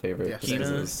was my favorite. Yeah, because it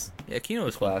Kino- was Yeah, Kino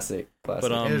was fun. classic. But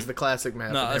It was the classic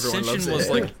map. no, and everyone loves Ascension was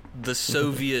it. like the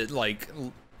Soviet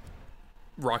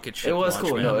rocket ship. it was launch,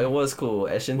 cool. man. No, it was cool.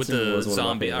 Ascension With the was one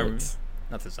zombie- of my favorites.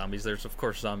 Not the zombies. There's of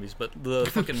course zombies, but the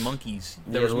fucking monkeys.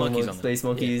 There Yeah, was the one monkeys with on there. Space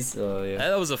monkeys. Oh yeah,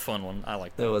 That was a fun one. I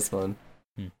like that. that was fun.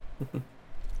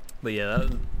 But yeah,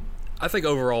 I think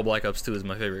overall Black Ops 2 is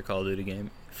my favorite Call of Duty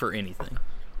game for anything.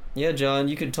 Yeah, John,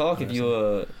 you could talk if you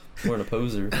weren't a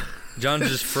poser. John's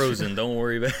just frozen. Don't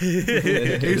worry about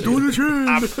it. He's doing the trend.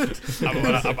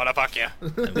 I'm gonna fuck you.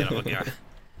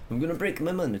 I'm gonna break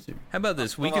my monitor. How about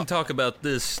this? We can talk about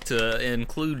this to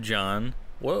include John.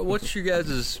 What's your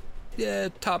guys'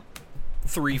 top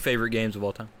 3 favorite games of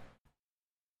all time?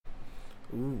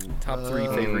 Ooh, Top 3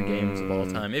 favorite games of all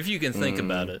time, if you can think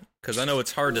about it, because I know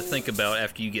it's hard to think about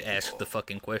after you get asked the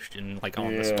fucking question, like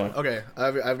on the spot. Okay,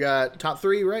 I've got top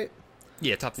 3, right?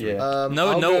 Yeah, top 3. Yeah.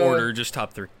 No, I'll no go- order, just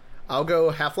top 3. I'll go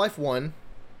Half-Life 1.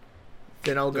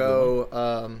 Then I'll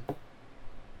go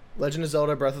Legend of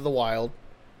Zelda Breath of the Wild.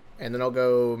 And then I'll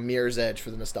go Mirror's Edge for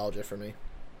the nostalgia for me.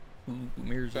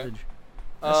 Mirror's Edge.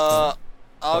 I'll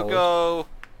Solid. go.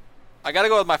 I gotta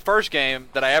go with my first game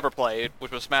that I ever played,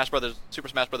 which was Super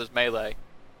Smash Brothers Melee.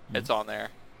 It's on there.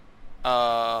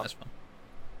 That's fun.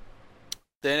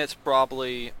 Then it's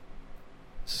probably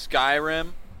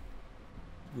Skyrim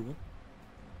Google.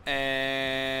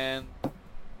 and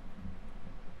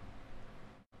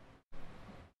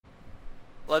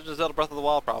Legend of Zelda Breath of the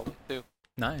Wild, probably too.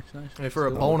 Nice, nice. And for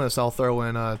a bonus, I'll throw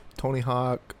in Tony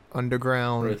Hawk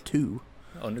Underground Right. 2.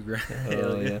 Underground.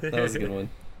 Oh yeah, that was a good one.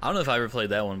 I don't know if I ever played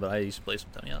that one, but I used to play some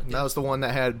Tony Hawk. That was the one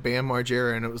that had Bam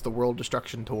Margera, and it was the World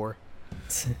Destruction Tour.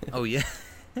 Oh yeah.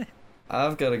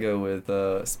 I've got to go with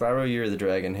Spyro Year of the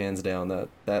Dragon, hands down.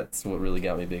 That's what really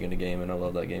got me big into gaming. I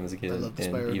love that game as a kid, I love the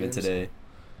and Spyro even games. today.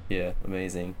 Yeah,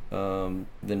 amazing.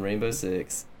 Then Rainbow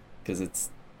Six, because it's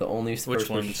the only Which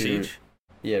first-person one? shooter. Siege?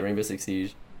 Yeah, Rainbow Six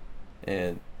Siege,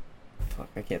 and fuck,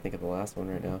 I can't think of the last one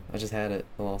right now. I just had it,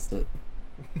 I lost it.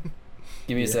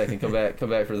 Give me a second. Come back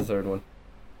for the third one.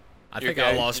 I You're think I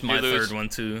okay. lost Did my you lose? third one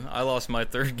too. I lost my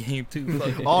third game too.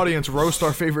 Fuck. Audience, roast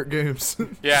our favorite games.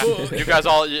 Yeah, you guys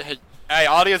all. Hey,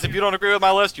 audience, if you don't agree with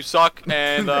my list, you suck,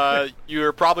 and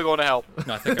you're probably going to hell.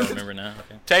 No, I think I remember now.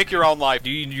 Okay. Take your own life. Do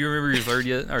you remember your third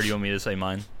yet, or do you want me to say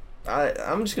mine?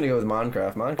 I'm just gonna go with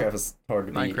Minecraft. Minecraft is hard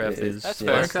to beat. Minecraft is That's yeah,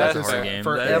 fair. that's Minecraft a is hard game.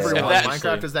 for That is everyone. honestly-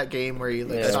 Minecraft is that game where you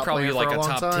like, Yeah. It's stop probably playing like for a long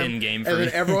top time, 10 game for and then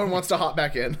me. everyone wants to hop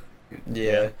back in,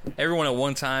 Yeah. Everyone at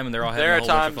one time, and they're all having There a are whole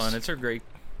bunch of times- fun. It's a great.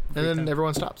 and then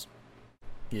everyone stops.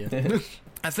 Yeah.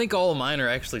 I think all of mine are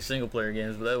actually single player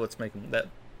games, but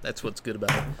that's what's good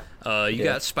about it. You Yeah.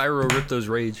 got Spyro Ripto's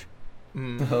Rage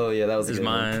Oh yeah, that was a is good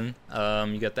one.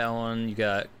 mine. You got that one. You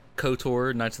got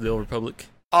KOTOR, Knights of the Old Republic.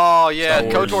 Oh yeah,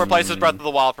 Star Wars. KOTOR replaces Breath of the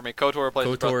Wild for me. KOTOR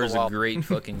replaces Breath KOTOR of is the a Wild. great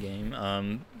fucking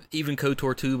game. Even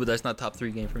KOTOR 2, but that's not top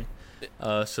 3 game for me.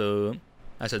 So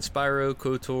I said Spyro,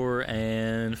 KOTOR,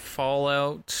 and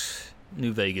Fallout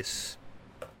New Vegas.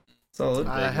 Solid.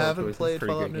 I haven't played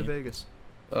Pretty Fallout great New game. Vegas.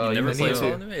 Oh, You never need played to.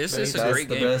 Fallout New Vegas? It's a That's great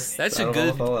the game. best That's out a of all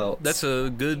good. Fallouts. That's a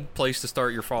good place to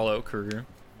start your Fallout career.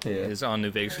 is on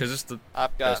New Vegas because it's the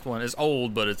I've best got one. It's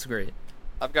old, but it's great.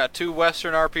 2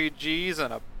 Western RPGs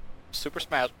and a Super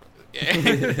Smash Bros.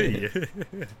 game.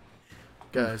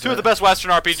 Guys, 2 of the best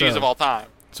Western RPGs so- of all time.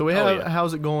 So we Oh, have yeah.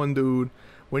 How's It Going, Dude.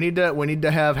 We need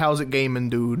to have How's It Gaming,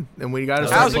 Dude, and we gotta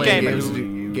How's start It playing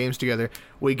Gaming, games together.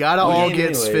 We gotta We all game get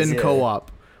anyways, Sven yeah.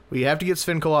 co-op. We have to get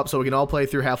Sven co-op so we can all play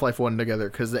through Half-Life 1 together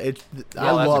because I That's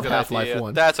a love good Half-Life idea.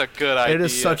 1. That's a good idea. It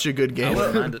is such a good I game.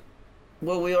 wouldn't mind it.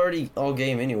 Well, we already all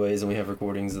game anyways, and we have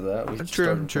recordings of that. We can True,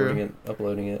 start true. recording it,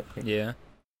 uploading it. Yeah.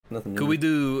 Nothing. Could new. we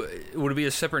do? Would it be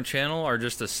a separate channel or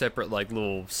just a separate like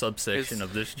little subsection Is-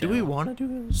 of this Do channel? we want to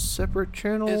do a separate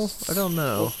channel? Is- I don't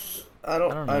know. I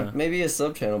don't. I don't know. Maybe a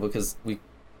sub channel because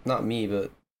not me,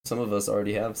 but some of us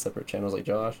already have separate channels like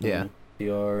Josh. And Yeah.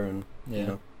 PR and Yeah. you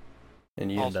know,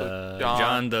 and you. Also- And John.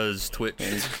 John does Twitch,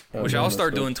 Oh, which John I'll does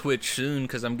start Twitch. doing Twitch soon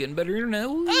because I'm getting better internet.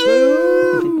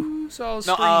 Woo! So I'll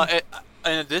No, stream.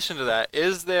 in addition to that,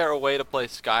 is there a way to play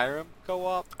Skyrim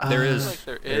co-op? There I feel is. like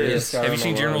there There is. is. Have you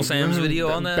seen Skyrim General online. Sam's video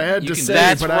on that? Bad You to can- say,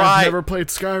 That's but right. I've never played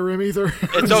Skyrim either.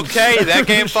 It's okay. That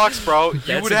game fucks, bro. You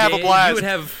That's would a have a game- blast. You would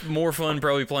have more fun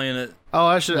probably playing it. Oh,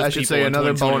 I should With say people in another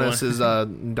 2021. bonus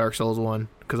is Dark Souls 1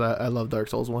 because I love Dark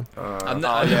Souls 1. I've Oh,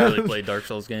 never yeah. really played Dark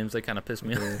Souls games. They kind of piss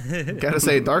me off. Gotta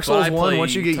say, Dark But Souls I 1,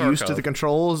 once you play get used to Tarkov. the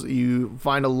controls, you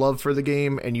find a love for the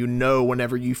game, and you know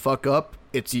whenever you fuck up,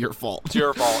 it's your fault. It's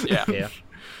your fault. Yeah. Yeah.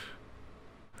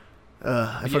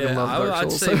 I fucking love Dark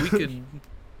I'd Souls. say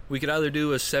we could either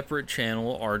do a separate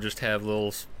channel or just have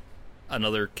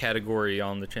another category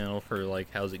on the channel for like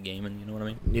how's it gaming. You know what I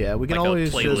mean? yeah, we can Like a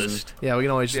always playlist.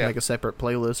 just Yeah. make a separate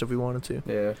playlist if we wanted to.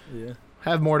 Yeah. Yeah.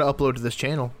 Have more to upload to this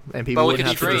channel, and people But we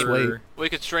wouldn't could have to just stream. wait. We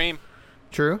could stream.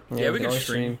 True. Yeah, we can always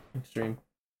stream. Stream.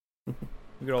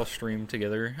 We could all stream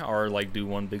together or like do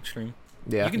one big stream.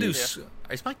 Yeah. You can do. Yeah.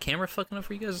 Is my camera fucking up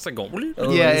for you guys? It's like going.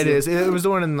 Oh, Yeah, is it is. It was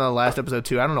doing it in the last episode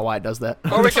too. I don't know why it does that.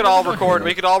 Or we could all record.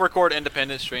 We could all record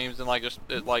independent streams and like just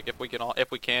like if we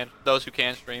can, those who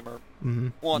can stream or hmm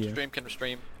want Yeah. to stream can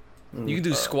stream. You can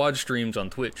do squad streams on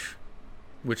Twitch,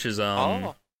 which is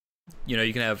Oh. you know,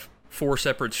 you can have 4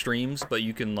 separate streams, but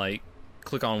you can like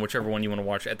click on whichever one you want to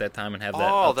watch at that time and have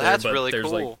that. Oh, up there, that's but really there's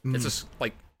cool. Like, it's just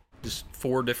like just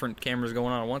 4 different cameras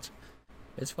going on at once.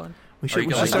 It's fun. We Or should, you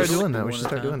we can, should like, start just doing do that. We one should at a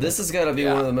start doing time. that. This has got to be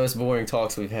Yeah. one of the most boring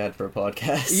talks we've had for a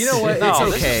podcast. You know what? No, It's this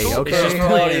is okay. cool. Okay. Just for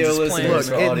Plans, audio plans. listeners.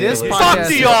 Look, for in audio this listeners. Fuck podcast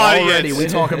the already audience. we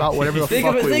talk about whatever the Think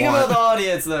fuck about, we think want. about the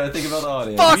audience, though. Think about the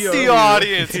audience. Fuck the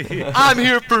audience. I'm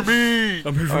here for me.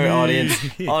 I'm here for All right, me.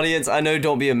 audience. Audience, I know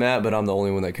don't be a Matt, but I'm the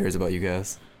only one that cares about you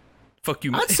guys. Fuck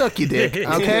you. I'd suck your dick.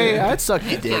 Okay, I'd suck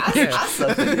your dick.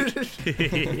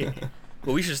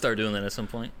 Well, we should start doing that at some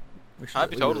point. We should. I'd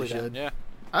be We totally really down. should. Yeah.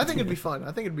 I think it'd be fun. I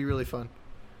think it'd be really fun.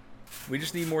 We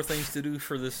just need more things to do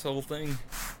for this whole thing.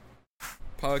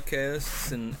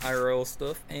 Podcasts and IRL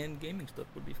stuff and gaming stuff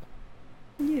would be fun.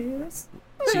 Yes.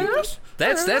 See,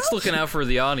 that's looking out for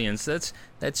the audience.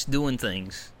 That's doing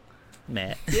things,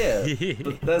 Matt. Yeah,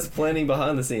 but that's planning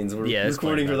behind the scenes. We're Yeah, it's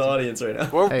recording for planning the audience right now.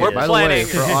 We're, Hey, we're by the way, planning.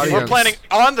 for We're audience- planning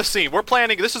on the scene. We're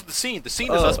planning. This is the scene. The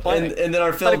scene is us planning. and then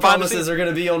our film Planning behind the promises scenes. are going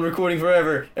to be on recording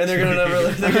forever, and they're going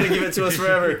to they're going to give it to us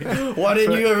forever. Why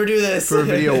didn't you ever do this? For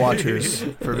video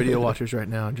watchers, right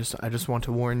now, I just want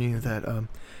to warn you that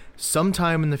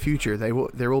sometime in the future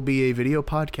there will be a video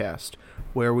podcast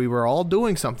where we were all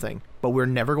doing something, but we're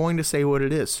never going to say what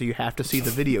it is. So you have to see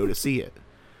the video to see it.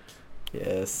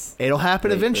 Yes. It'll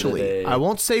happen Wait for the eventually. day. I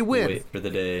won't say when. Wait for the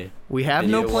day. We have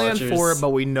no Video plan watchers. for it, but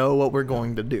we know what we're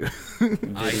going to do. I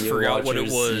Video forgot what it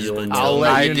watchers, was, you'll but know. I'll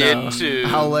let I you did know. too.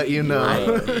 I'll let you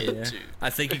know. Yeah. I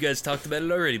think you guys talked about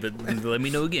it already, but let me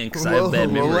know again because I We'll, have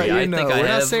bad we'll memory. let you I know. think We're I not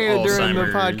have saying it during the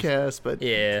Alzheimer's. podcast, but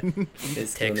Yeah,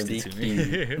 It's going to text be it to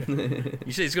cute. me.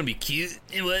 You say it's gonna be cute.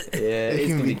 And what? Yeah,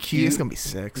 it's gonna be cute. It's gonna be It's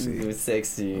sexy. gonna be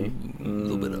sexy. A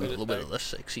little bit of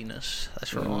less sexiness.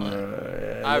 That's right.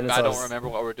 I don't remember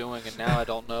what we're doing, and now I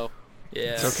don't know.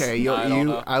 Yeah, It's okay. I don't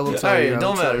know. I will All tell you. right, I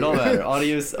don't will tell matter. you. Don't matter.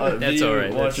 Audios, video all right,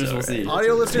 that's watchers all will right. see.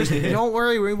 Audio listeners, don't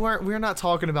worry. We're not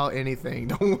talking about anything.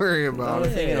 Don't worry about Not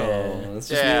a it. thing at all. It's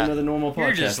just Yeah. another normal podcast.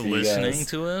 You're just for you listening guys.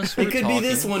 to us. It We're could be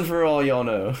this talking. one for all y'all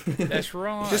know. That's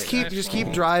right. Just keep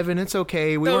that's driving. It's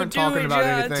okay. We Don't weren't do talking it,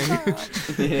 about John.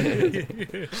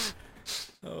 anything.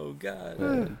 Oh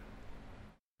God.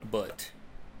 But.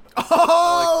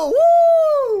 Oh,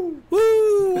 woo!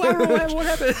 Woo! I don't know what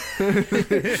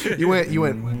happened. You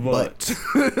went but.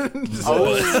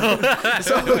 Oh.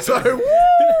 so sorry. Woo!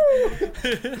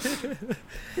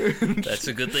 That's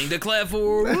a good thing to clap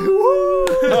for. Woo!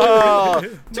 Oh,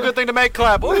 it's a good thing to make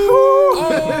clap. Woo!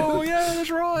 Oh yeah, that's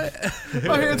right.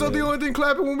 My hands are the only thing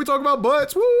clapping when we talk about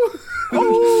butts. Woo!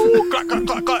 Ooh, clap, clap,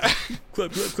 clap, clap.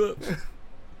 Clap, clap, clap.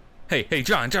 Hey,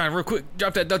 John, real quick,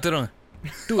 drop that dun dun.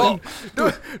 Do it. Oh, do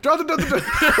it. Drop the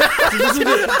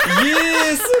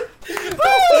Yes!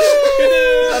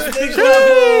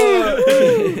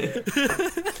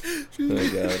 Oh my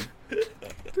god.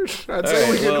 I'd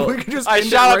say Alright, we could just I end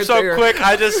shot it up right so there. quick.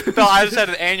 I just had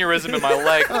an aneurysm in my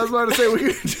leg. I was about to say we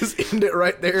could just end it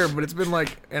right there, but it's been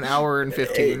like an hour and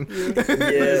 15.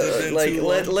 Yeah, like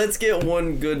let's get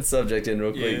one good subject in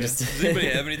real quick. Yeah. Just Does anybody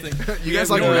have anything? You guys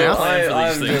We like don't have math? a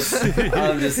plan for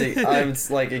I'm these things. just,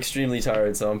 I'm like extremely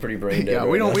tired, so I'm pretty brain dead. Yeah,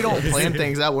 we right don't now. plan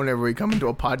things out whenever we come into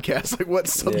a podcast. Like, what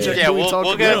subject Yeah, do we we'll talk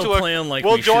get about? into plan like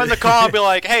we'll we join should. the call and be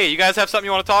like, "Hey, you guys have something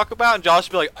you want to talk about?" And Josh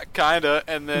will be like, "Kinda,"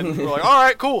 and then we're like, "All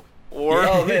right, cool." Or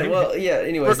Oh man, well yeah.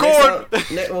 Anyways, Record!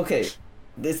 next time, okay,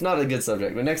 it's not a good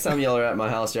subject, but next time y'all are at my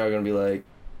house, y'all are gonna be like,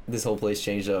 this whole place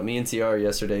changed up. Me and TR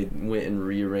yesterday went and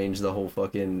rearranged the whole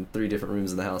fucking 3 different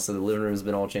rooms in the house. So the living room's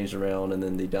been all changed around, and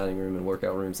then the dining room and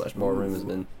workout room / bar room has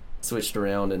been switched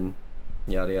around, and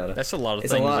yada yada. That's a lot of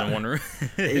It's a things lot. in one room.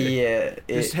 Yeah.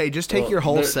 Just take your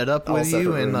whole they're setup all with you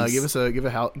separate and rooms.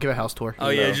 give a house tour. Oh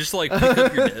yeah, No. just like pick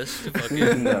up your desk,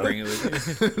 fucking No. bring it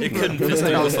with you. It couldn't No. fit through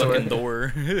the House tour. fucking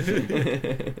door.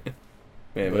 Man,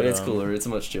 but But, it's cooler. It's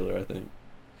much chiller, I think.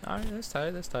 All right, that's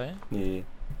tight. Yeah.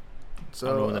 So I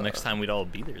don't know when the next time we'd all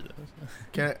be there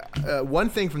though. one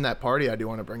thing from that party I do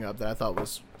want to bring up that I thought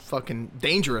was fucking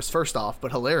dangerous. First off,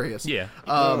 but hilarious. Yeah.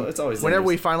 Well, it's always whenever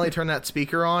we dangerous. finally turned that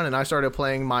speaker on and I started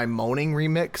playing my moaning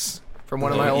remix from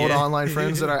one of Oh, my old yeah. online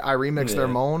friends that I remixed their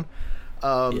Yeah. moan.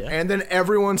 Yeah. And then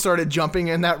everyone started jumping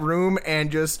in that room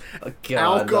and just Oh,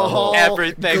 God, alcohol.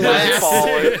 everything was glass.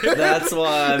 falling. That's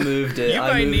why I moved it. You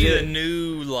I might moved need it. a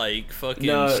new like fucking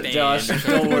No, stand. Josh,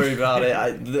 don't worry about it.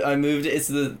 I moved it. It's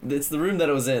the room that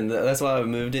it was in. That's why I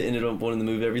moved it. Ended up wanting to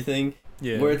move everything.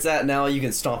 Yeah. Where it's at now, you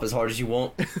can stomp as hard as you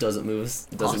want. Doesn't move.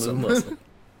 Awesome. Move a muscle.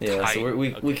 Yeah, Tight. so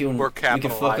we can We're fuck up the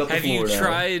capitalized. Have you floor now.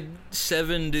 tried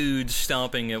 7 dudes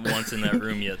stomping at once in that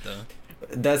room yet though?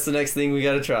 That's the next thing we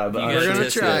gotta try. But You We're gotta gonna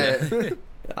test try it. it.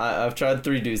 I've tried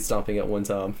 3 dudes stomping at one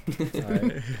time.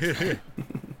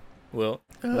 Well,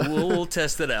 we'll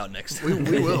test it out next we time.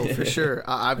 will for sure.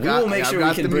 I've We got. will make I've sure got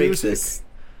we the can break music. this.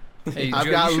 Hey, I've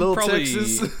Joe, got you should Little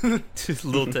probably- Texas.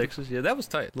 Little Texas, yeah, that was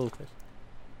tight. Little Texas.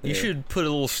 You Yeah. should put a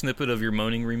little snippet of your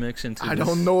moaning remix into. I this.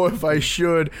 don't know if I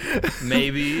should.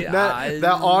 Maybe that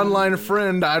online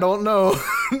friend, I don't know.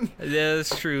 Yeah,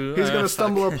 that's true. He's gonna fuck.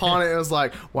 stumble upon it and is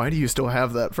like, "Why do you still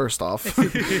have that?" First off,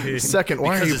 second,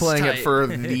 why Because are you it's playing it tight. for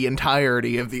the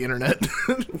entirety of the internet?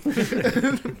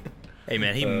 Hey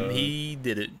man, he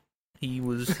did it.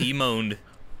 He moaned.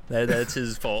 That's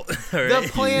his fault. All The right?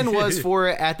 plan was for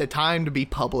it at the time to be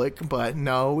public, but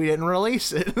no, we didn't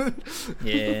release it.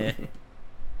 Yeah.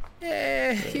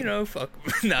 You know, fuck.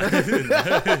 Nah,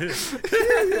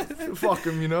 Fuck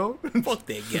him, you know. fuck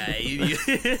that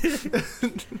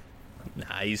guy.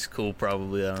 Nah, he's cool.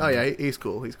 Probably. I don't Oh know. yeah, he's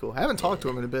cool. He's cool. I haven't talked to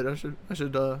him in a bit. I should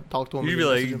talk to him. You'd and be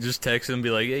message like, him. just text him, and be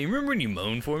like, "Hey, you remember when you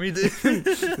moaned for me, dude?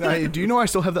 Hey, do you know I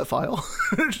still have that file?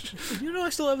 You know, I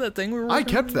still have that thing we were. I working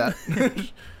kept on? that.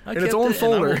 I in its kept own it,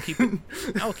 and I will folder. keep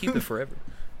it. I will keep it forever.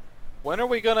 When are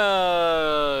we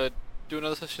gonna do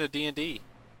another session of D&D?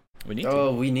 We need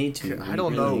Oh, we need to. I We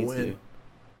don't really know need when. to.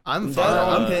 I'm That fine.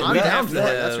 on pin- I'm that- down for that.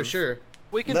 that- That's for sure.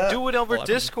 We can That- do it over Oh, I-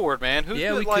 Discord, man. Who's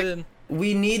Yeah, we like, could.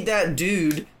 We need that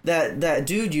dude. That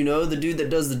dude, you know, the dude that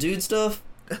does the dude stuff.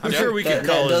 I'm sure we that, could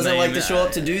call that his doesn't name. like to show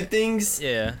up to do things.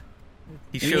 Yeah.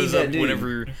 He We shows need that up dude.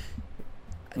 whenever.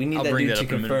 We need I'll that bring dude that to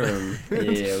up in a minute. confirm.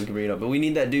 Yeah, we can bring it up, but we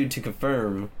need that dude to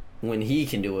confirm when he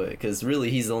can do it, because really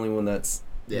he's the only one that's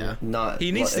Yeah. not.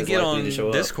 He needs to as get likely on to show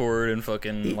up. Discord and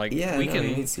fucking like Yeah, we no, can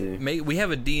he needs to. make. We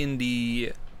have a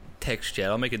D&D text chat.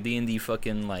 I'll make a D&D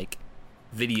fucking like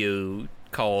video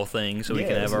call thing so we Yeah,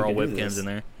 can have so our we all can do webcams this. in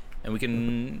there, and we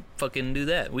can fucking do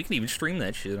that. We can even stream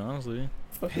that shit. Honestly,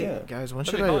 Fuck Hey yeah. guys,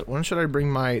 That'd be fun. when should I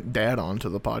bring my dad on to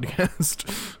the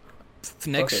podcast?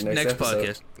 next next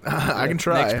episode. podcast. I can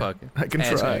try. Next podcast. I can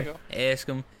Ask try. him. Ask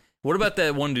him. What about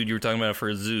that one dude you were talking about for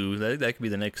a zoo? That could be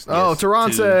the next. Oh, guest,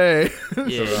 Tarance. too.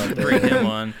 Yeah, you could bring him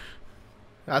on.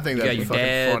 I think You got that'd be your fucking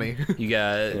dad. funny. You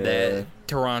got Yeah. that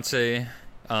Tarance.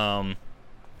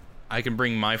 I can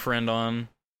bring my friend on,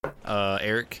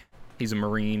 Eric. He's a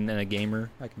Marine and a gamer.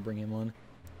 I can bring him on.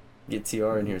 Get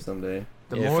TR in here someday.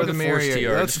 The Yeah, more the fucking force merrier.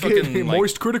 TR. Let's Just get fucking, like,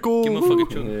 moist critical. Give him a Woo.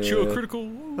 fucking Yeah. chill critical.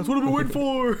 That's what I've been waiting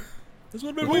for. That's what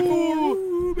I've been waiting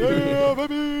for. yeah,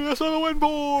 baby, that's what I went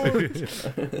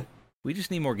for. We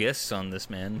just need more guests on this,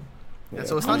 man. Yeah,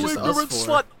 so it's not just Ignorant us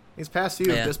slut. four. These past few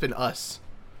have Yeah. just been us.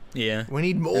 Yeah. We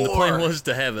need more. And the plan was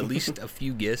to have at least a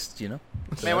few guests, you know.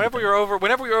 Man, whenever we were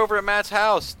over at Matt's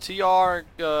house, TR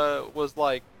was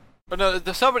like, or no,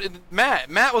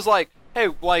 Matt was like, hey,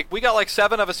 like, we got like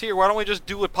 7 of us here. Why don't we just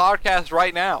do a podcast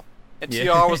right now? And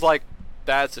TR was like,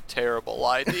 that's a terrible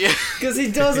idea. Because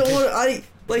he doesn't want.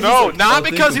 No, not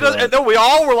because he doesn't. No, we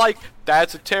all were like,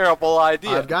 that's a terrible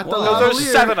idea. I've got the There's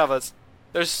lavalier. 7 of us.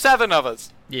 There's 7 of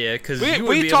us. Yeah, because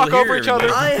we talk over each other.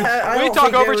 I We don't talk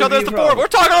think over that each other would as be the a board. We're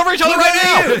talking over each other right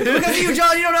now. Because of you,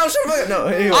 John, you don't know how to shut No,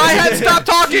 anyway. I had stopped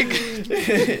talking.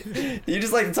 You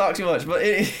just like to talk too much, but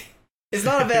it's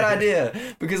not a bad idea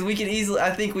because we can easily.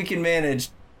 I think we can manage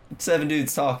 7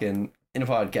 dudes talking in a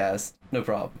podcast, no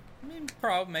problem. I mean,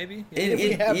 probably, maybe. Yeah.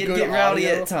 It'd have get good rowdy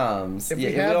audio- at times. If Yeah,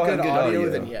 we we all have good audio,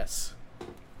 then yes.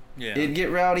 Yeah. It'd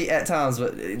get rowdy at times,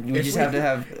 but we If just we- have to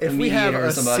have a if we have mediator or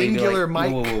a somebody to be singular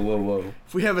like, mic- Whoa.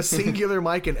 If we have a singular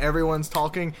mic and everyone's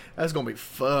talking, that's gonna be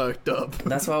fucked up.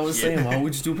 That's why I was saying, why would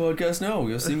we just do a podcast now?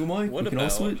 We got a single mic. What we can all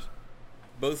about switch.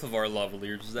 both of our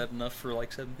lavaliers? Is that enough for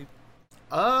like 7 people?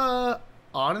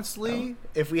 Honestly,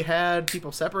 if we had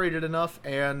people separated enough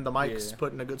and the mics Yeah.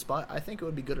 put in a good spot, I think it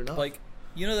would be good enough. Like,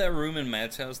 you know that room in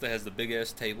Matt's house that has the big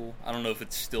ass table? I don't know if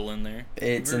it's still in there.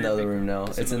 It's in the other room now.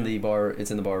 It's in the bar.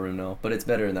 It's in the bar room now, but it's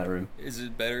better in that room. Is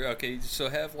it better? Okay, so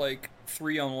have like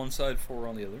 3 on one side, 4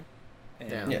 on the other,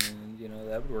 and Yeah. you know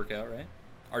that would work out, right?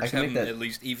 Or I just can have make them that- at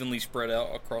least evenly spread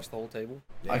out across the whole table.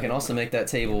 I can also make that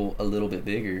table a little bit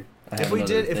bigger. I if have we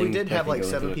another did thing have that like can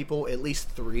go 7 into it. people, at least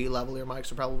 3 lavalier mics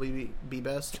would probably be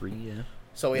best. 3, yeah.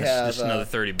 So we That's have just another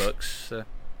 $30.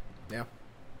 yeah.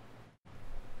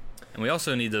 And we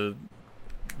also need to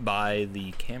buy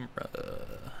the camera.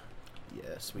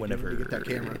 Yes, we Whenever need to get that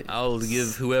camera. I'll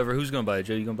give who's gonna buy it.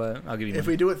 Joe, you gonna buy it? I'll give you. If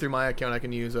money. we do it through my account, I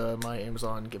can use my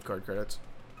Amazon gift card credits.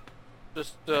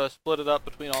 Just split it up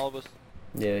between all of us.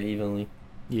 Yeah, evenly.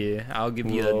 Yeah, I'll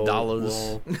give you Whoa, dollars.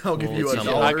 whoa. I'll give Well, you it's $1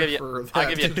 not- I'll give you, for that. I'll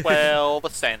give you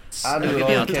 12 cents. I'll do I'll it give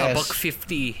all you in a cash.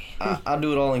 $1.50. I'll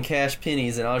do it all in cash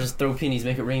pennies, and I'll just throw pennies,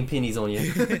 make it rain pennies on you.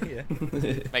 Yeah.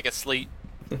 Make it sleep.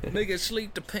 Make it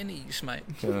sleep the pennies, mate.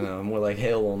 No, more like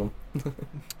hell on them.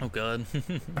 Oh God.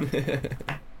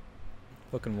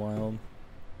 Fucking wild.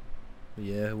 But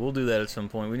yeah, we'll do that at some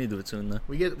point. We need to do it soon though.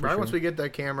 We get For right once sure. we get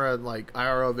that camera, like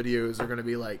IRL videos are gonna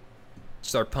be like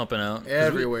Start pumping out 'Cause we-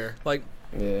 everywhere. like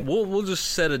Yeah. we'll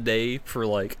just set a day for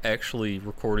like actually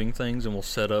recording things, and we'll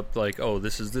set up like, oh,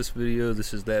 this is this video,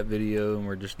 this is that video, and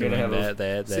we're just You're doing gonna have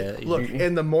that. See, look,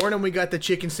 in the morning we got the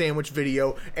chicken sandwich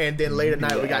video, and then late at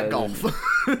night we got Yeah, golf.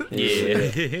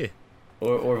 Yeah.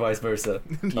 Or vice versa.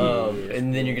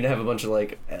 And then you're gonna have a bunch of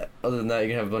like, other than that, you're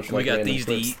gonna have a bunch of We like got random these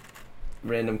to clips, eat.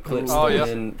 random clips Oh, coming yeah.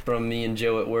 in from me and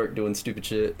Joe at work doing stupid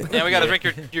shit. And we gotta drink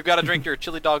you gotta drink your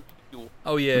chili dog fuel.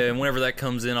 Oh yeah, and whenever that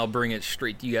comes in, I'll bring it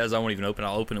straight to you guys. I won't even open it.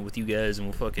 I'll open it with you guys, and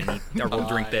we'll fucking eat, or we'll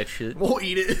drink that shit. We'll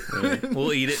eat it.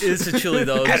 We'll eat it. It's a chili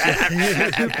dog.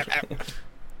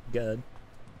 God.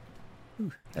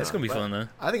 Ooh, that's gonna be fun though.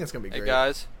 I think it's gonna be Hey great.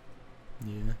 guys,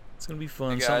 Yeah, it's gonna be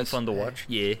fun. Hey, Something guys. fun to watch.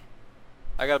 Yeah.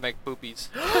 I gotta make poopies.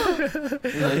 Let's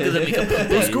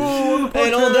go.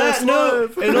 And on that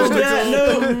note,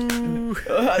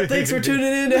 thanks for tuning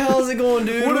in to How's It Going,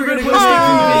 Dude? We're gonna go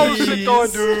How's take it going,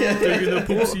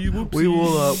 dude? We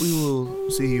will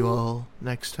see you all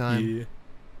next time.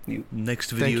 Yeah. Next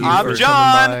Thank video. you I'm for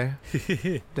John. coming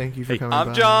by. Thank you for Hey, coming I'm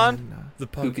by. John. And, The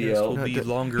Poopy podcast L. will be No,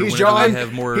 longer he's whenever I John.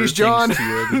 have more He's things John. to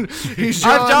He's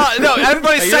I'm John. John. No,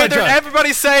 everybody Hey, say you're not John.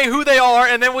 everybody say who they are,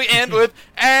 and then we end with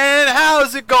 "And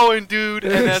how's it going, dude?"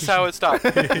 And that's how it stops.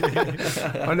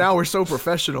 Oh, now we're so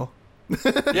professional.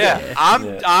 Yeah,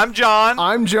 I'm John.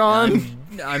 I'm John.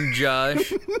 I'm Josh. I'm John.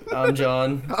 I'm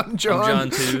John. I'm John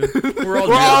too. We're all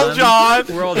We're all John.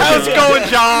 We're all How's it John. going,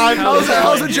 John?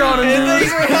 How's it, John? And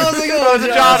thanks for How's It Going,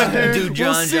 John. John? Dude, John,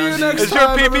 We'll see you John, next Is your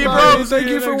time, pee-pee everybody. bro? Thank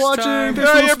you for watching. Yeah, your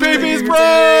This was pee-pee's Steve. bro.